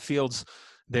 Yeah, Pat Fields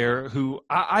there, who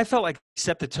I felt like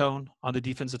set the tone on the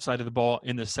defensive side of the ball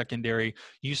in the secondary.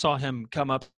 You saw him come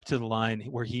up to the line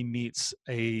where he meets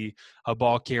a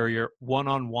ball carrier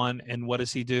one-on-one, and what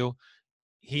does he do?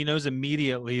 He knows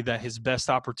immediately that his best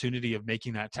opportunity of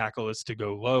making that tackle is to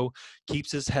go low,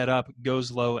 keeps his head up,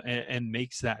 goes low, and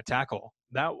makes that tackle.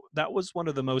 That was one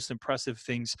of the most impressive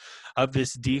things of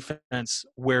this defense,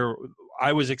 where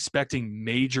I was expecting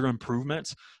major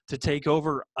improvements to take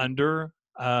over under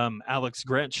Alex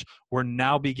Grinch. We're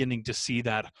now beginning to see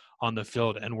that on the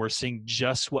field, and we're seeing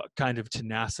just what kind of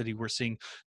tenacity, we're seeing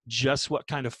just what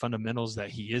kind of fundamentals that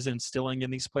he is instilling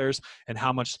in these players and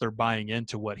how much they're buying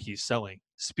into what he's selling.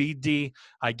 Speed D,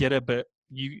 I get it, but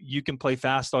you can play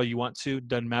fast all you want to.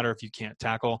 Doesn't matter if you can't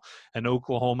tackle. And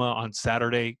Oklahoma on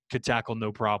Saturday could tackle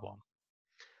no problem.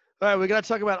 All right, we got to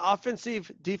talk about offensive,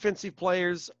 defensive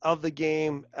players of the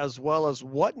game, as well as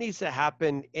what needs to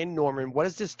happen in Norman. What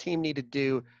does this team need to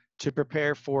do to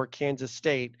prepare for Kansas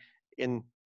State in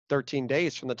 13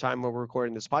 days from the time we're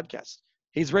recording this podcast?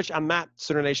 He's Rich. I'm Matt,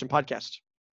 Sooner Nation Podcast.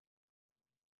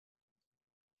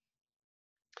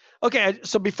 Okay,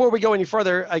 so before we go any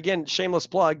further, again, shameless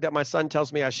plug that my son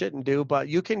tells me I shouldn't do, but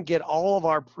you can get all of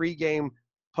our pregame,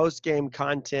 postgame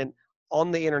content on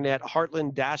the internet,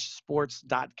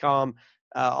 heartland-sports.com.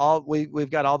 We've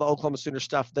got all the Oklahoma Sooner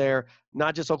stuff there.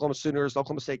 Not just Oklahoma Sooners,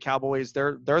 Oklahoma State Cowboys.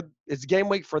 It's game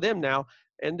week for them now.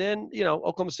 And then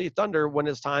Oklahoma City Thunder, when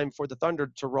it's time for the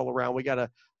Thunder to roll around, we got a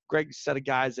great set of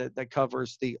guys that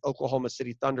covers the Oklahoma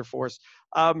City Thunder for us.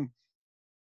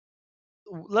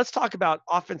 Let's talk about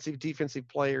offensive, defensive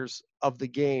players of the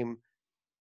game.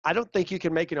 I don't think you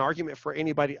can make an argument for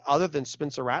anybody other than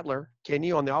Spencer Rattler. Can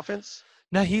you on the offense?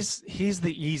 No, he's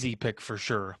the easy pick for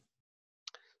sure.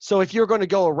 So if you're going to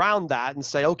go around that and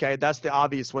say, okay, that's the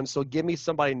obvious one, so give me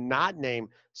somebody not named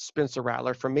Spencer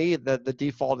Rattler. For me, the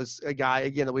default is a guy,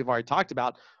 again, that we've already talked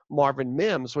about, Marvin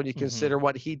Mims, when you consider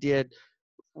what he did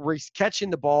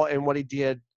catching the ball and what he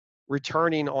did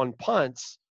returning on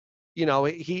punts.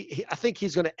 I think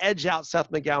he's going to edge out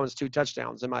Seth McGowan's 2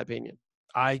 touchdowns, in my opinion.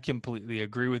 I completely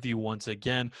agree with you once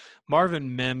again.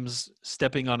 Marvin Mims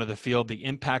stepping onto the field, the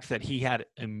impact that he had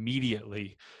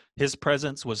immediately, his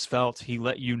presence was felt. He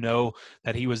let you know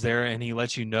that he was there, and he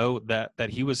let you know that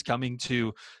he was coming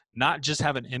to not just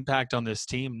have an impact on this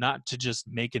team, not to just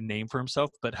make a name for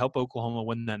himself, but help Oklahoma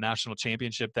win that national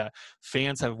championship that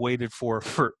fans have waited for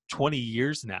 20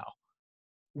 years now.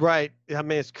 Right. I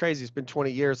mean, it's crazy. It's been 20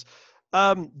 years.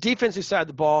 Defensive side of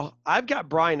the ball, I've got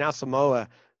Brian Asamoah.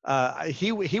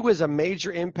 He was a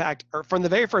major impact from the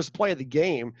very first play of the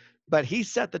game, but he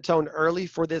set the tone early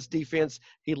for this defense.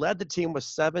 He led the team with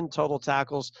 7 total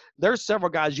tackles. There's several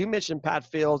guys. You mentioned Pat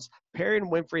Fields. Perry and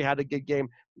Winfrey had a good game.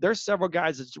 There's several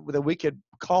guys that we could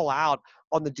call out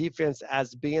on the defense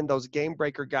as being those game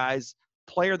breaker guys,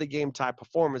 player of the game type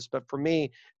performance. But for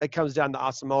me, it comes down to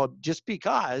Asamoah just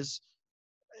because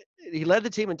he led the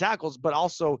team in tackles, but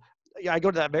also I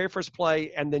go to that very first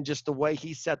play and then just the way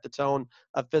he set the tone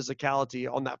of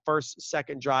physicality on that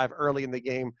second drive early in the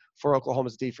game for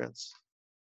Oklahoma's defense.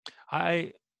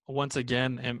 I, once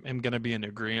again, am going to be in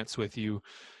agreement with you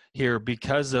here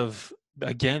because of,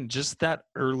 again, just that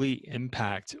early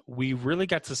impact. We really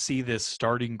got to see this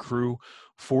starting crew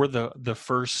for the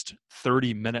first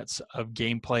 30 minutes of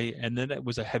gameplay, and then it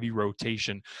was a heavy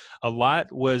rotation. A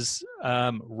lot was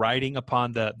riding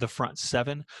upon the front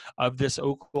 7 of this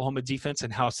Oklahoma defense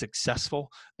and how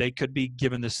successful they could be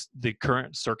given the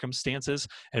current circumstances.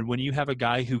 And when you have a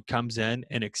guy who comes in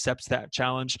and accepts that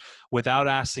challenge without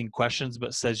asking questions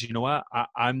but says, you know what,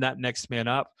 I'm that next man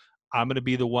up, I'm going to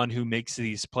be the one who makes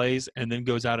these plays, and then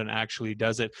goes out and actually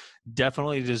does it,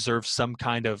 definitely deserves some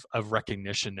kind of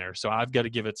recognition there. So I've got to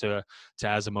give it to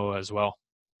Asamoah as well.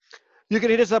 You can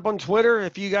hit us up on Twitter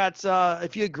if you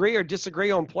agree or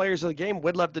disagree on players of the game.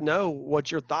 We'd love to know what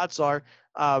your thoughts are.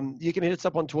 You can hit us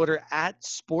up on Twitter at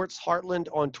Sports Heartland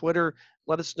on Twitter.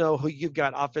 Let us know who you've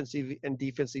got offensive and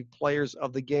defensive players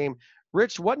of the game.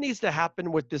 Rich, what needs to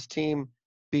happen with this team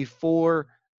before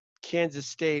Kansas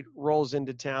State rolls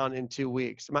into town in 2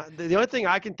 weeks? The only thing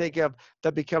I can think of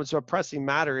that becomes a pressing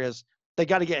matter is they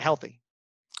got to get healthy.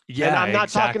 Yeah, and I'm not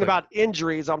exactly. talking about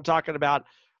injuries. I'm talking about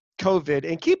COVID.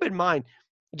 And keep in mind,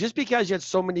 just because you had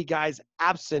so many guys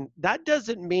absent, that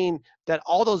doesn't mean that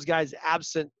all those guys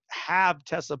absent have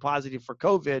tested positive for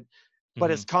COVID, but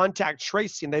it's contact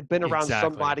tracing. They've been around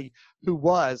somebody who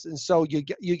was. And so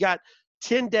you got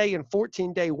 10-day and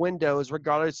 14-day windows,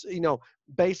 regardless,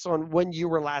 based on when you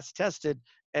were last tested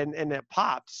and it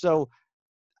popped. So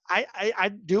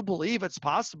I do believe it's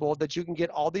possible that you can get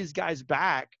all these guys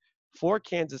back for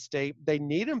Kansas State. They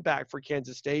need them back for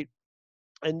Kansas State.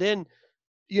 And then,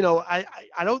 I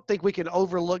don't think we can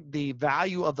overlook the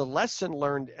value of the lesson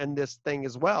learned in this thing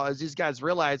as well, as these guys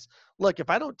realize, look, if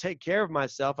I don't take care of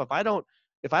myself, if I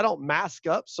don't mask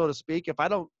up, so to speak, if I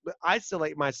don't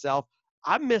isolate myself,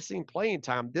 I'm missing playing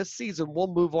time. This season will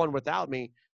move on without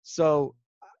me. So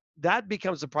that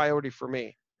becomes a priority for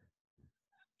me.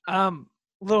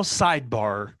 Little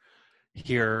sidebar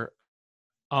here.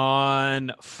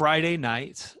 On Friday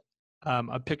night,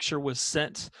 a picture was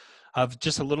sent of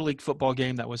just a Little League football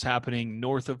game that was happening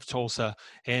north of Tulsa.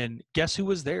 And guess who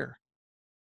was there?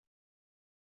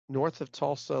 North of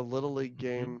Tulsa, Little League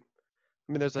game.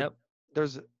 I mean,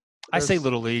 I say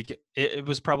Little League. It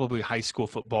was probably high school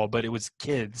football, but it was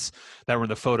kids that were in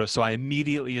the photo. So I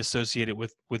immediately associated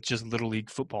with just Little League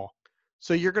football.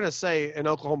 So you're going to say an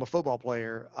Oklahoma football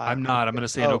player. I'm not. I'm going to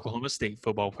say an Oklahoma State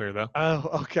football player, though.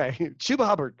 Oh, okay. Chuba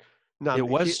Hubbard. No, it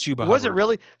was Chuba Hubbard. Was it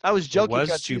really? I was joking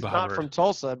because he's not from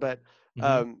Tulsa, but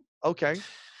okay.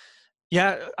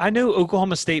 Yeah, I knew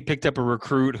Oklahoma State picked up a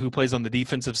recruit who plays on the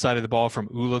defensive side of the ball from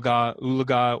Oolaga.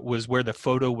 Oolaga was where the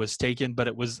photo was taken, but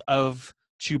it was of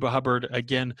Chuba Hubbard,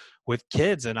 again, with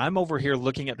kids. And I'm over here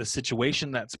looking at the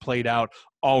situation that's played out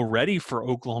already for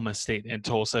Oklahoma State and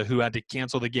Tulsa, who had to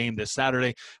cancel the game this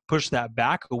Saturday, push that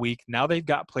back a week. Now they've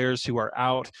got players who are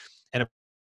out. And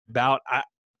about.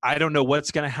 I don't know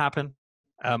what's going to happen.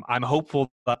 I'm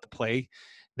hopeful about to play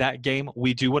that game.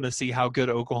 We do want to see how good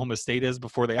Oklahoma State is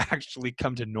before they actually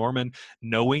come to Norman,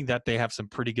 knowing that they have some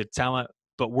pretty good talent.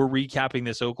 But we're recapping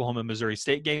this Oklahoma-Missouri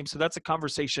State game, so that's a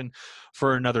conversation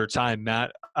for another time,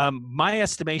 Matt. My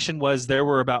estimation was there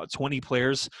were about 20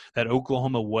 players that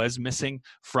Oklahoma was missing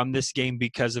from this game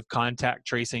because of contact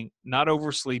tracing, not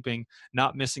oversleeping,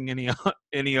 not missing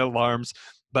any alarms,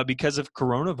 but because of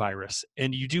coronavirus.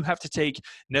 And you do have to take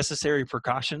necessary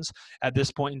precautions at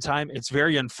this point in time. It's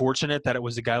very unfortunate that it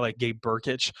was a guy like Gabe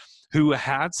Burkich, who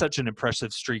had such an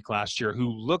impressive streak last year, who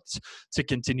looked to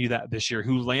continue that this year,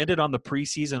 who landed on the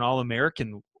preseason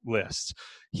All-American list.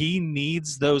 He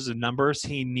needs those numbers.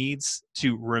 He needs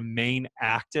to remain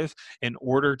active in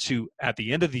order to, at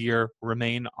the end of the year,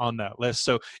 remain on that list.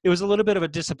 So it was a little bit of a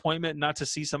disappointment not to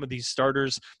see some of these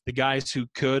starters, the guys who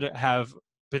could have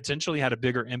potentially had a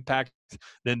bigger impact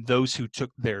than those who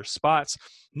took their spots.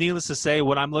 Needless to say,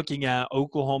 when I'm looking at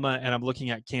Oklahoma and I'm looking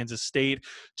at Kansas State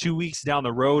 2 weeks down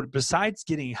the road, besides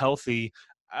getting healthy,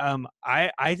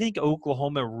 I think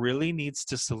Oklahoma really needs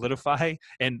to solidify,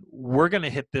 and we're going to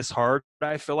hit this hard,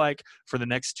 I feel like, for the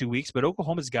next 2 weeks, but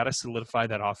Oklahoma's got to solidify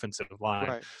that offensive line.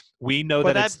 Right. We know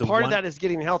But that it's the part one, of that is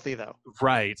getting healthy, though.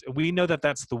 right. We know that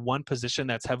that's the one position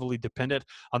that's heavily dependent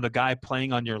on the guy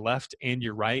playing on your left and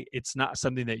your right. It's not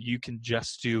something that you can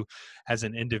just do as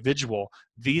an individual.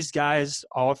 These guys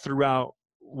all throughout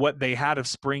what they had of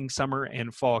spring, summer,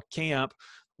 and fall camp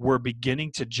were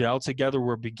beginning to gel together,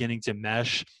 were beginning to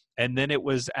mesh. And then it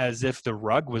was as if the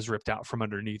rug was ripped out from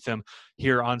underneath them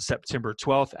here on September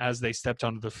 12th as they stepped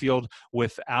onto the field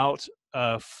without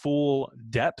full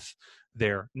depth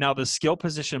there. Now, the skill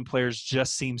position players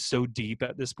just seem so deep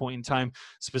at this point in time,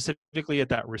 specifically at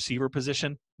that receiver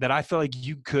position, that I feel like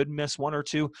you could miss one or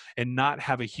two and not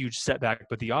have a huge setback.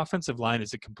 But the offensive line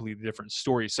is a completely different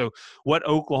story. So what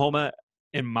Oklahoma,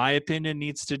 in my opinion,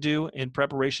 needs to do in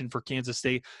preparation for Kansas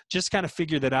State, just kind of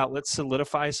figure that out. Let's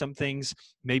solidify some things,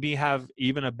 maybe have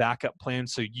even a backup plan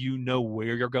so you know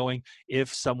where you're going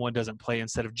if someone doesn't play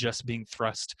instead of just being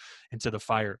thrust into the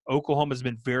fire. Oklahoma's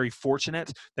been very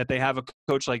fortunate that they have a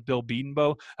coach like Bill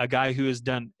Bedenbaugh, a guy who has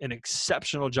done an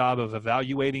exceptional job of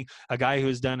evaluating, a guy who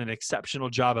has done an exceptional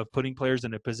job of putting players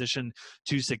in a position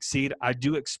to succeed. I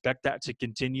do expect that to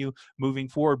continue moving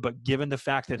forward, but given the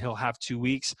fact that he'll have 2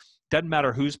 weeks, doesn't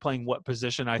matter who's playing what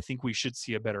position, I think we should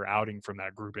see a better outing from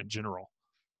that group in general.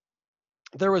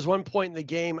 There was one point in the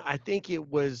game, I think it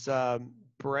was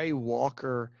Bray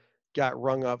Walker got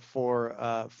rung up for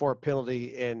a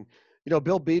penalty. And,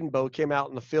 Bill Bedenbaugh came out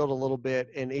in the field a little bit,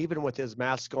 and even with his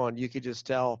mask on, you could just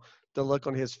tell the look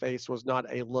on his face was not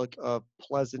a look of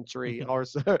pleasantry or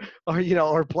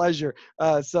pleasure.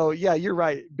 So yeah, you're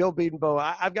right. Bill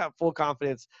Bedenbaugh, I've got full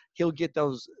confidence he'll get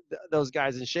those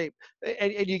guys in shape.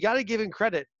 And you got to give him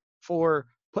credit for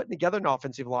putting together an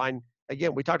offensive line.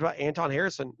 Again, we talked about Anton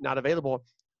Harrison not available,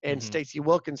 and Stacey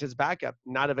Wilkins, his backup,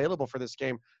 not available for this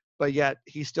game. But yet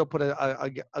he still put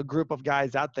a group of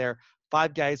guys out there,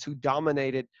 5 guys who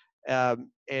dominated,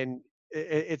 and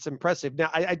it's impressive. Now,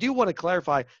 I do want to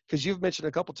clarify, because you've mentioned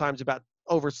a couple times about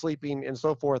oversleeping and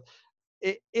so forth.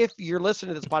 If you're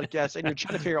listening to this podcast and you're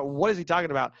trying to figure out what is he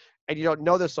talking about, and you don't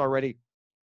know this already,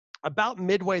 about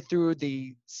midway through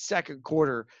the second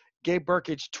quarter, Gabe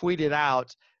Burkich tweeted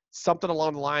out something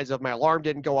along the lines of, "My alarm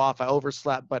didn't go off. I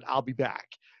overslept, but I'll be back."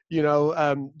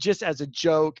 Just as a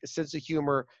joke, a sense of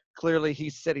humor. Clearly,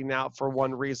 he's sitting out for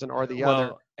one reason or the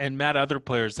other. And Matt, other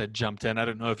players had jumped in. I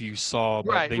don't know if you saw,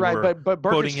 but they were but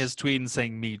quoting his tweet and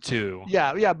saying, "Me too."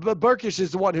 Yeah. But Burkich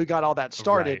is the one who got all that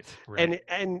started, right.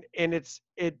 and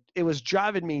it was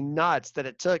driving me nuts that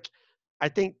it took, I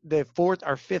think, the 4th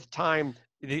or 5th time.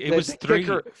 It was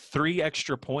three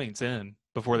extra points in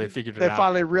before they figured it out. They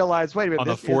finally realized, wait a minute, on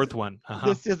the 4th one.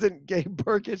 This isn't Gabe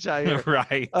Burkich out here.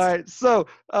 Right. All right. So,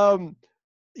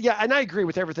 yeah, and I agree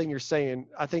with everything you're saying.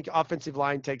 I think offensive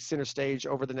line takes center stage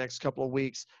over the next couple of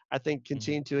weeks. I think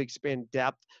continue to expand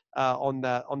depth on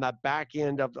that back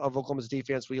end of Oklahoma's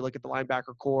defense. When you look at the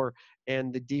linebacker core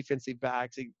and the defensive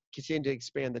backs, continue to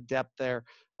expand the depth there,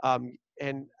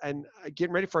 and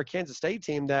getting ready for a Kansas State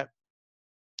team that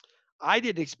I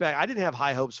didn't expect. I didn't have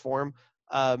high hopes for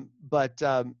them, but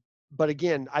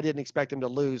again, I didn't expect them to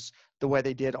lose the way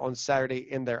they did on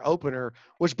Saturday in their opener.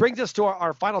 Which brings us to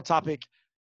our final topic.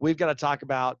 We've got to talk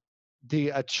about the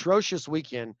atrocious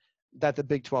weekend that the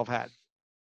Big 12 had.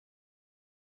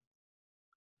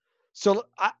 So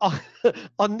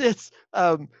on this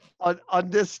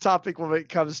topic, when it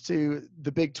comes to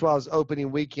the Big 12's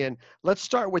opening weekend, let's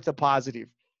start with the positive.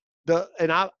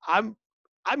 I'm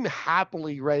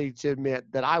happily ready to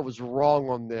admit that I was wrong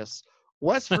on this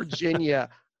West Virginia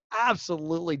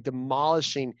absolutely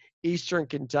demolishing Eastern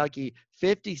Kentucky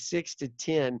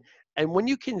 56-10. And when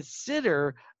you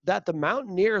consider that the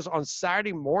Mountaineers on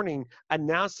Saturday morning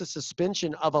announced the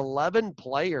suspension of 11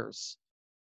 players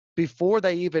before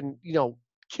they even,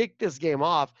 kicked this game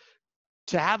off,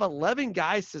 to have 11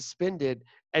 guys suspended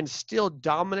and still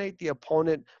dominate the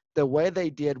opponent the way they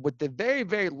did with the very,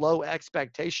 very low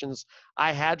expectations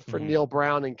I had for Neil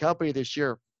Brown and company this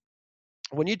year.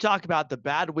 When you talk about the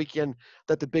bad weekend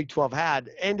that the Big 12 had,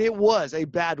 and it was a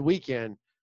bad weekend,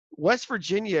 West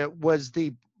Virginia was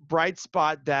the bright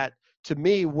spot that, to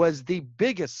me, was the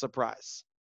biggest surprise.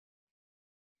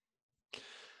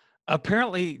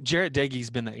 Apparently, Jarret Doege's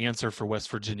been the answer for West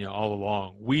Virginia all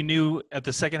along. We knew at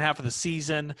the second half of the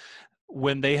season,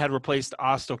 when they had replaced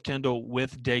Austell Kendall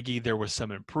with Doege, there was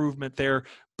some improvement there.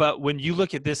 But when you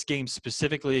look at this game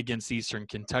specifically against Eastern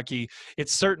Kentucky, it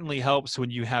certainly helps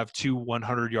when you have two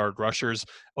 100-yard rushers,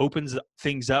 opens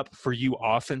things up for you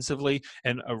offensively,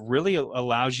 and really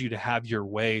allows you to have your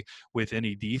way with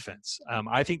any defense.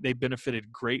 I think they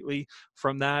benefited greatly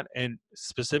from that, and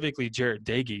specifically Jarret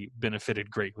Doege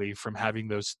benefited greatly from having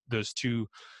those two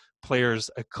players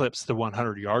eclipse the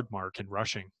 100-yard mark in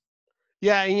rushing.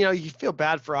 Yeah, and you feel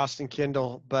bad for Austell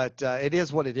Kendall, but it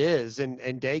is what it is. And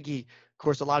Doege, of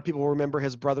course, a lot of people remember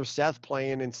his brother Seth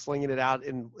playing and slinging it out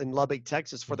in Lubbock,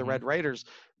 Texas for the Red Raiders.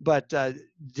 But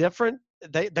different,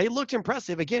 they looked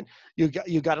impressive. Again, you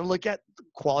got to look at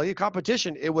quality of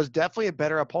competition. It was definitely a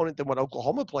better opponent than what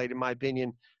Oklahoma played, in my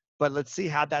opinion. But let's see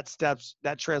how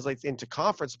that translates into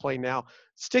conference play now.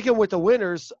 Sticking with the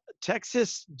winners,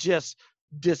 Texas just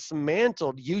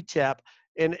dismantled UTEP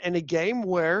in a game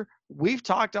where we've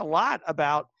talked a lot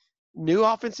about new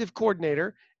offensive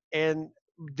coordinator and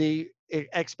the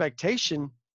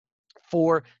expectation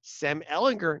for Sam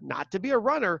Ehlinger not to be a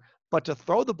runner, but to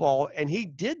throw the ball. And he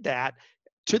did that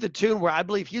to the tune where I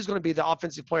believe he's going to be the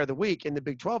offensive player of the week in the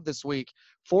Big 12 this week,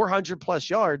 400-plus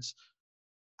yards.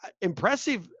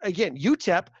 Impressive, again,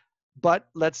 UTEP, but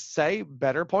let's say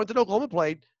better opponent than Oklahoma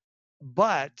played,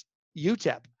 but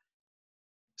UTEP.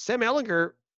 Sam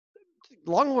Ehlinger,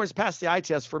 Longhorns passed the eye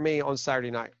test for me on Saturday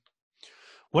night.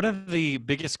 One of the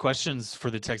biggest questions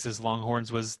for the Texas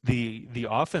Longhorns was the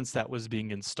offense that was being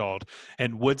installed,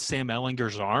 and would Sam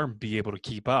Ehlinger's arm be able to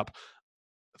keep up?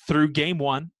 Through game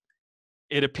one,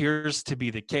 it appears to be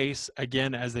the case.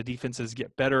 Again, as the defenses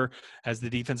get better, as the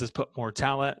defenses put more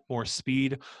talent, more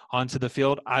speed onto the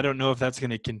field, I don't know if that's going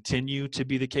to continue to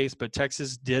be the case, but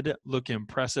Texas did look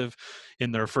impressive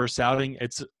in their first outing.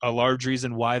 It's a large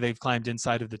reason why they've climbed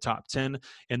inside of the top 10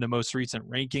 in the most recent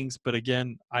rankings. But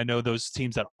again, I know those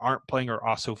teams that aren't playing are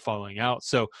also falling out.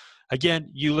 So again,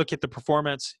 you look at the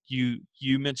performance, you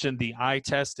mentioned the eye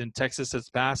test, and Texas has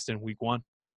passed in week one.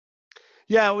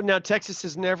 Yeah, now Texas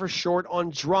is never short on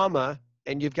drama,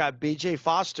 and you've got B.J.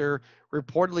 Foster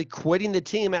reportedly quitting the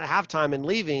team at halftime and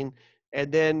leaving,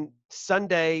 and then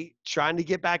Sunday trying to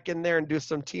get back in there and do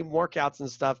some team workouts and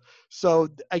stuff. So,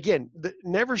 again,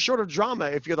 never short of drama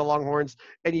if you're the Longhorns,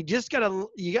 and you just got to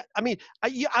 –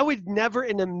 I would never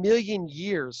in a million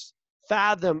years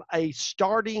fathom a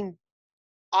starting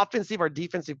offensive or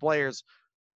defensive players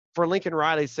for Lincoln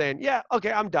Riley saying, yeah,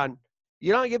 okay, I'm done.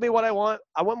 You don't give me what I want.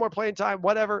 I want more playing time,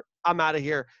 whatever. I'm out of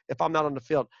here if I'm not on the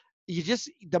field.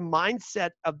 The mindset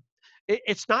of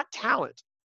it's not talent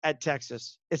at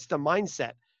Texas. It's the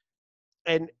mindset.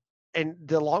 And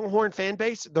the Longhorn fan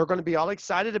base, they're going to be all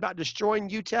excited about destroying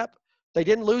UTEP. They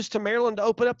didn't lose to Maryland to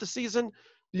open up the season.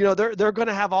 They're going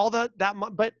to have all that,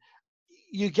 but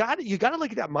you got to look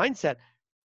at that mindset.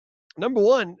 Number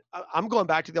one, I'm going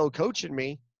back to the old coach in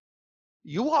me.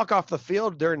 You walk off the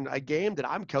field during a game that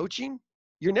I'm coaching,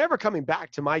 you're never coming back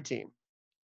to my team.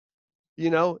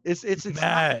 It's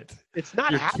Matt, it's not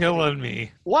you're happening. Killing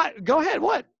me. What? Go ahead.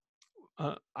 What?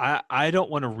 I don't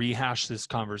want to rehash this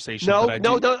conversation.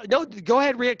 No. Go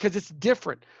ahead, Rick, because it's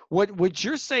different. What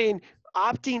you're saying,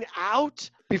 opting out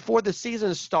before the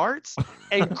season starts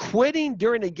and quitting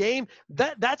during a game,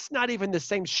 that's not even the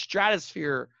same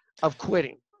stratosphere of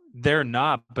quitting. They're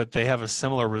not, but they have a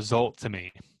similar result to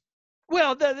me.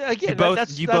 Well, again,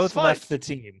 you both fine. left the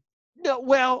team. No,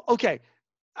 well, okay.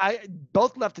 I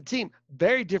both left the team.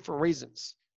 Very different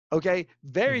reasons. Okay,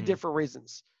 very different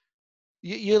reasons.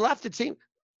 You left the team.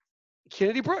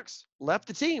 Kennedy Brooks left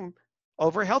the team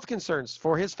over health concerns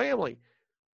for his family.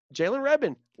 Jalen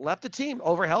Redmond left the team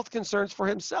over health concerns for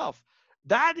himself.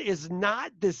 That is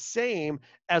not the same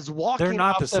as walking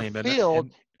off the field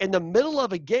in the middle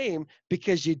of a game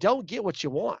because you don't get what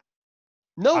you want.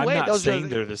 No way. I'm not saying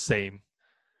they're the same,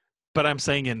 but I'm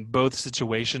saying in both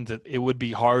situations that it would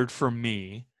be hard for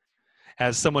me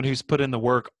as someone who's put in the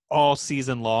work all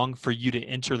season long for you to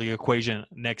enter the equation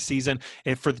next season.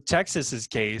 And for the Texas's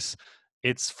case,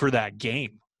 it's for that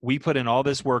game. We put in all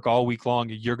this work all week long.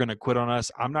 You're going to quit on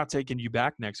us. I'm not taking you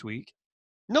back next week.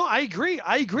 No, I agree.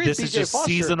 This with is BJ just Foster.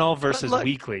 seasonal But versus look,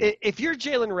 weekly. If you're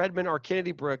Jalen Redmond or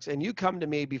Kennedy Brooks and you come to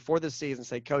me before the season and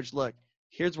say, Coach, look,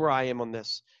 here's where I am on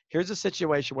this. Here's the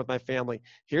situation with my family.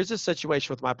 Here's the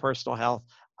situation with my personal health.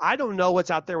 I don't know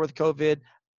what's out there with COVID.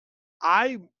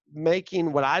 I'm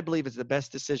making what I believe is the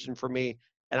best decision for me,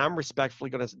 and I'm respectfully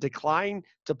going to decline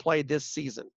to play this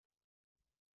season.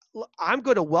 I'm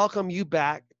going to welcome you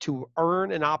back to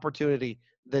earn an opportunity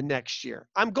the next year.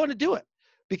 I'm going to do it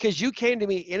because you came to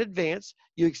me in advance.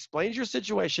 You explained your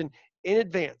situation in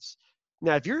advance.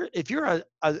 Now, if you're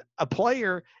a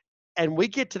player and we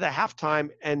get to the halftime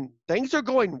and things are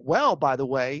going well, by the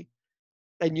way,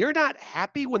 and you're not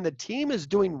happy when the team is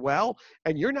doing well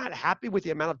and you're not happy with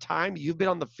the amount of time you've been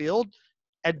on the field,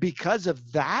 and because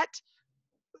of that,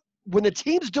 when the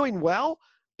team's doing well,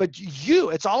 but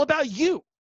it's all about you.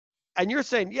 And you're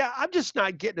saying, yeah, I'm just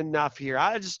not getting enough here.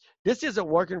 This isn't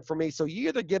working for me. So you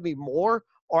either give me more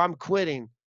or I'm quitting.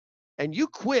 And you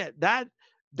quit. That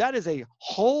is a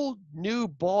whole new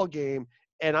ball game.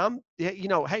 And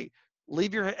hey,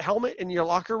 leave your helmet in your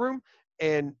locker room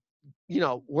and,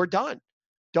 we're done.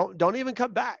 Don't even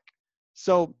come back.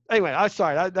 So anyway, I'm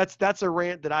sorry. That's a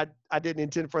rant that I didn't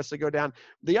intend for us to go down.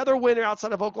 The other winner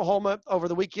outside of Oklahoma over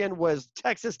the weekend was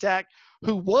Texas Tech,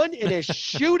 who won in a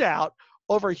shootout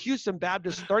over Houston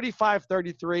Baptist,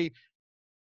 35-33.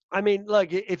 I mean,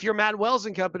 look, if you're Matt Wells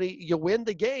and company, you win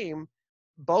the game.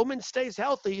 Bowman stays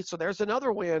healthy, so there's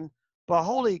another win. But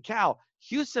holy cow,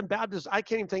 Houston Baptist, I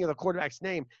can't even think of the quarterback's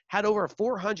name, had over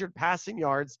 400 passing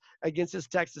yards against this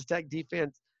Texas Tech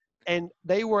defense. And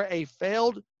they were a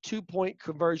failed 2-point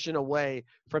conversion away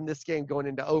from this game going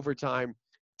into overtime.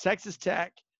 Texas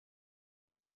Tech,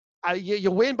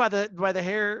 you win by the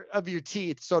hair of your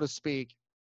teeth, so to speak.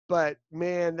 But,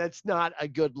 man, that's not a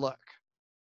good look.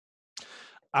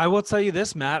 I will tell you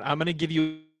this, Matt. I'm going to give you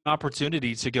an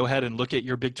opportunity to go ahead and look at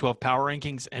your Big 12 power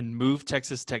rankings and move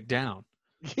Texas Tech down.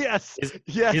 Yes.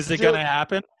 Is it going to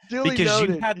happen? Because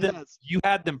noted. You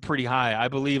had them pretty high. I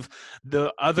believe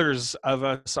the others of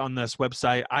us on this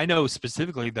website, I know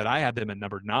specifically that I had them at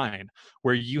number 9,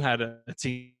 where you had a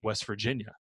team, West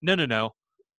Virginia. No.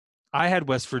 I had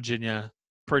West Virginia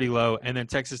pretty low, and then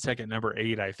Texas Tech at number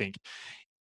 8, I think.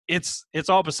 It's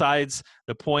all besides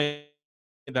the point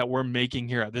that we're making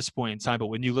here at this point in time. But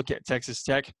when you look at Texas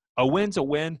Tech, a win's a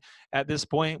win at this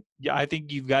point. Yeah, I think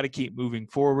you've got to keep moving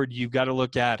forward. You've got to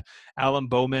look at Alan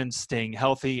Bowman staying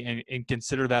healthy and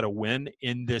consider that a win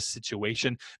in this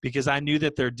situation, because I knew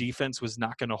that their defense was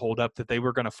not going to hold up, that they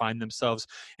were going to find themselves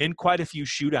in quite a few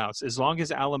shootouts. As long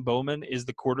as Alan Bowman is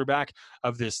the quarterback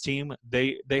of this team,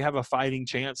 they have a fighting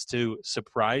chance to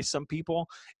surprise some people,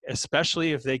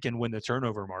 especially if they can win the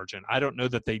turnover margin. I don't know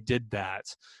that they did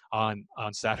that on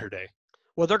Saturday.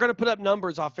 Well, they're going to put up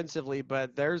numbers offensively,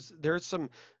 but there's some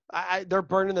they're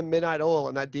burning the midnight oil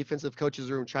in that defensive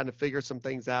coach's room trying to figure some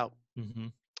things out. Mm-hmm.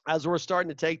 As we're starting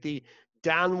to take the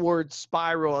downward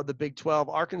spiral of the Big 12,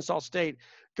 Arkansas State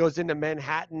goes into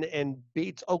Manhattan and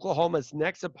beats Oklahoma's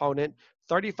next opponent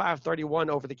 35-31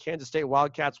 over the Kansas State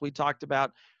Wildcats. We talked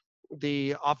about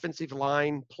the offensive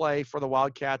line play for the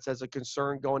Wildcats as a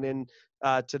concern going in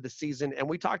to the season. And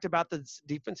we talked about the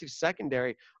defensive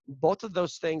secondary. Both of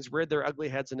those things reared their ugly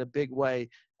heads in a big way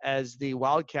as the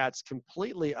Wildcats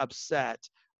completely upset.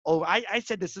 Oh, I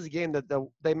said this is a game that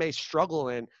they may struggle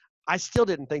in. I still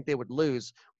didn't think they would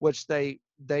lose, which they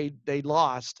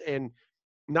lost. And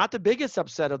not the biggest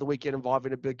upset of the weekend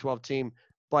involving a Big 12 team,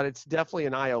 but it's definitely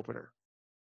an eye-opener.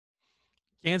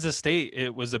 Kansas State,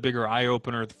 it was a bigger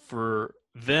eye-opener for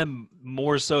them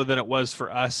more so than it was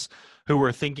for us, who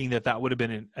were thinking that would have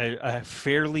been a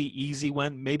fairly easy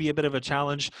win, maybe a bit of a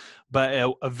challenge, but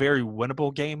a very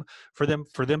winnable game for them.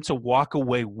 For them to walk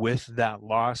away with that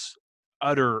loss,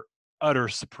 utter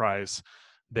surprise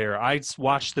there. I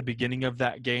watched the beginning of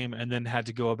that game and then had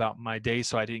to go about my day,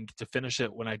 so I didn't get to finish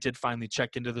it. When I did finally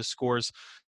check into the scores,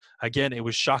 again, it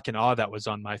was shock and awe that was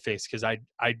on my face because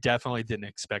I definitely didn't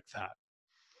expect that.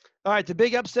 All right, the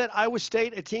big upset, Iowa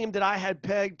State, a team that I had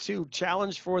pegged to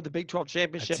challenge for the Big 12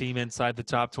 championship. A team inside the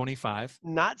top 25.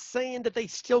 Not saying that they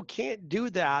still can't do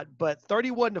that, but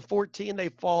 31-14, they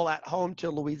fall at home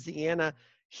to Louisiana.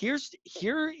 Here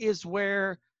is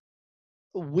where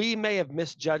we may have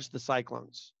misjudged the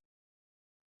Cyclones.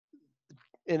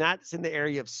 And that's in the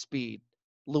area of speed.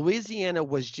 Louisiana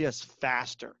was just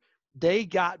faster. They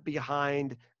got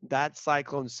behind that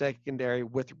Cyclone secondary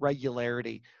with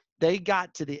regularity. They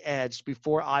got to the edge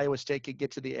before Iowa State could get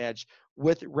to the edge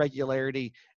with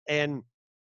regularity. And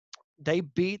they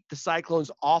beat the Cyclones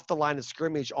off the line of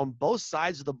scrimmage on both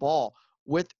sides of the ball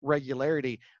with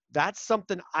regularity. That's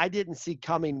something I didn't see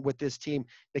coming with this team.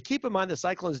 Now, keep in mind the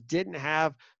Cyclones didn't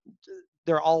have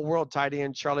their all-world tight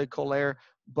end, Charlie Collier,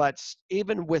 but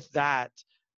even with that,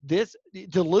 this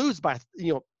to lose by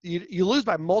you lose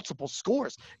by multiple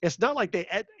scores. It's not like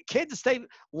Kansas State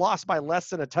lost by less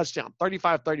than a touchdown,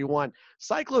 35-31.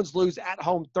 Cyclones lose at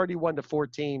home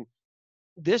 31-14.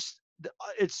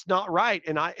 It's not right.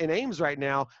 And in Ames right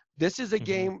now, this is a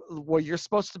game where you're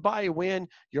supposed to buy a win.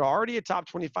 You're already a top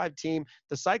 25 team.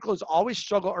 The Cyclones always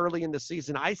struggle early in the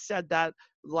season. I said that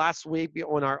last week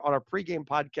on our pregame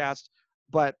podcast,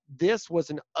 but this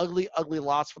was an ugly, ugly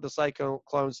loss for the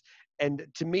Cyclones. And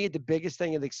to me, the biggest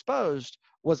thing it exposed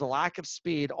was a lack of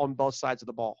speed on both sides of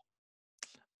the ball.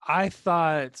 I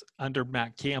thought under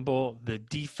Matt Campbell, the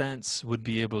defense would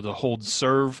be able to hold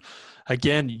serve.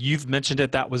 Again, you've mentioned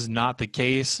it. That was not the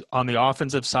case. On the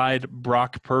offensive side,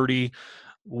 Brock Purdy,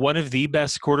 one of the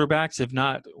best quarterbacks, if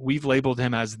not, we've labeled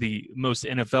him as the most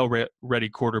NFL-ready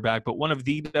quarterback, but one of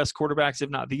the best quarterbacks, if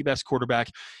not the best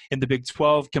quarterback in the Big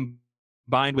 12,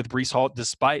 combined with Breece Hall,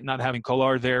 despite not having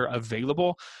Kolar there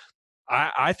available.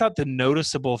 I thought the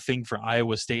noticeable thing for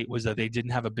Iowa State was that they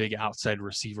didn't have a big outside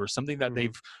receiver, something that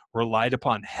they've relied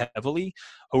upon heavily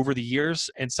over the years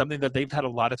and something that they've had a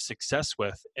lot of success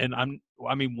with. And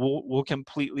we'll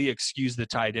completely excuse the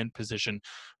tight end position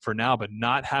for now, but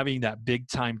not having that big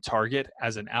time target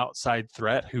as an outside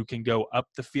threat who can go up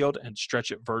the field and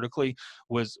stretch it vertically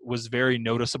was very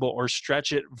noticeable, or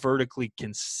stretch it vertically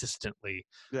consistently.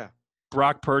 Yeah.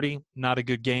 Brock Purdy, not a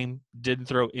good game, didn't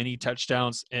throw any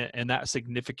touchdowns, and that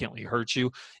significantly hurts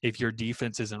you if your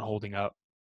defense isn't holding up.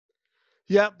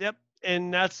 Yep.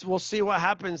 And we'll see what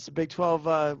happens. The Big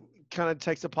 12 kind of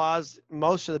takes a pause.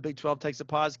 Most of the Big 12 takes a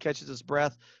pause, catches its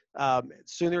breath.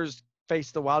 Sooners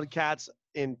face the Wildcats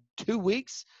in 2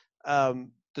 weeks to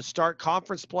start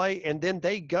conference play, and then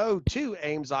they go to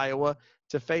Ames, Iowa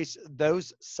to face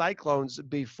those Cyclones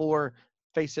before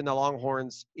facing the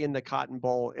Longhorns in the Cotton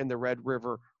Bowl in the Red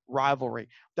River rivalry.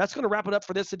 That's going to wrap it up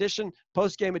for this edition,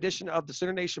 post-game edition of the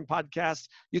Sooner Nation podcast.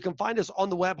 You can find us on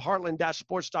the web,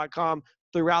 heartland-sports.com,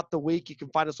 throughout the week. You can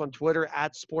find us on Twitter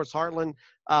at SportsHeartland.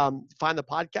 Find the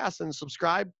podcast and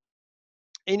subscribe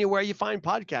anywhere you find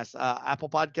podcasts, Apple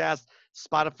Podcasts,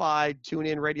 Spotify,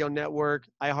 TuneIn Radio Network,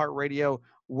 iHeartRadio.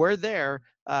 We're there.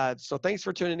 So thanks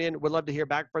for tuning in. We'd love to hear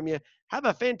back from you. Have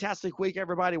a fantastic week,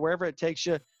 everybody, wherever it takes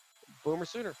you. Boomer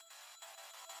Sooner.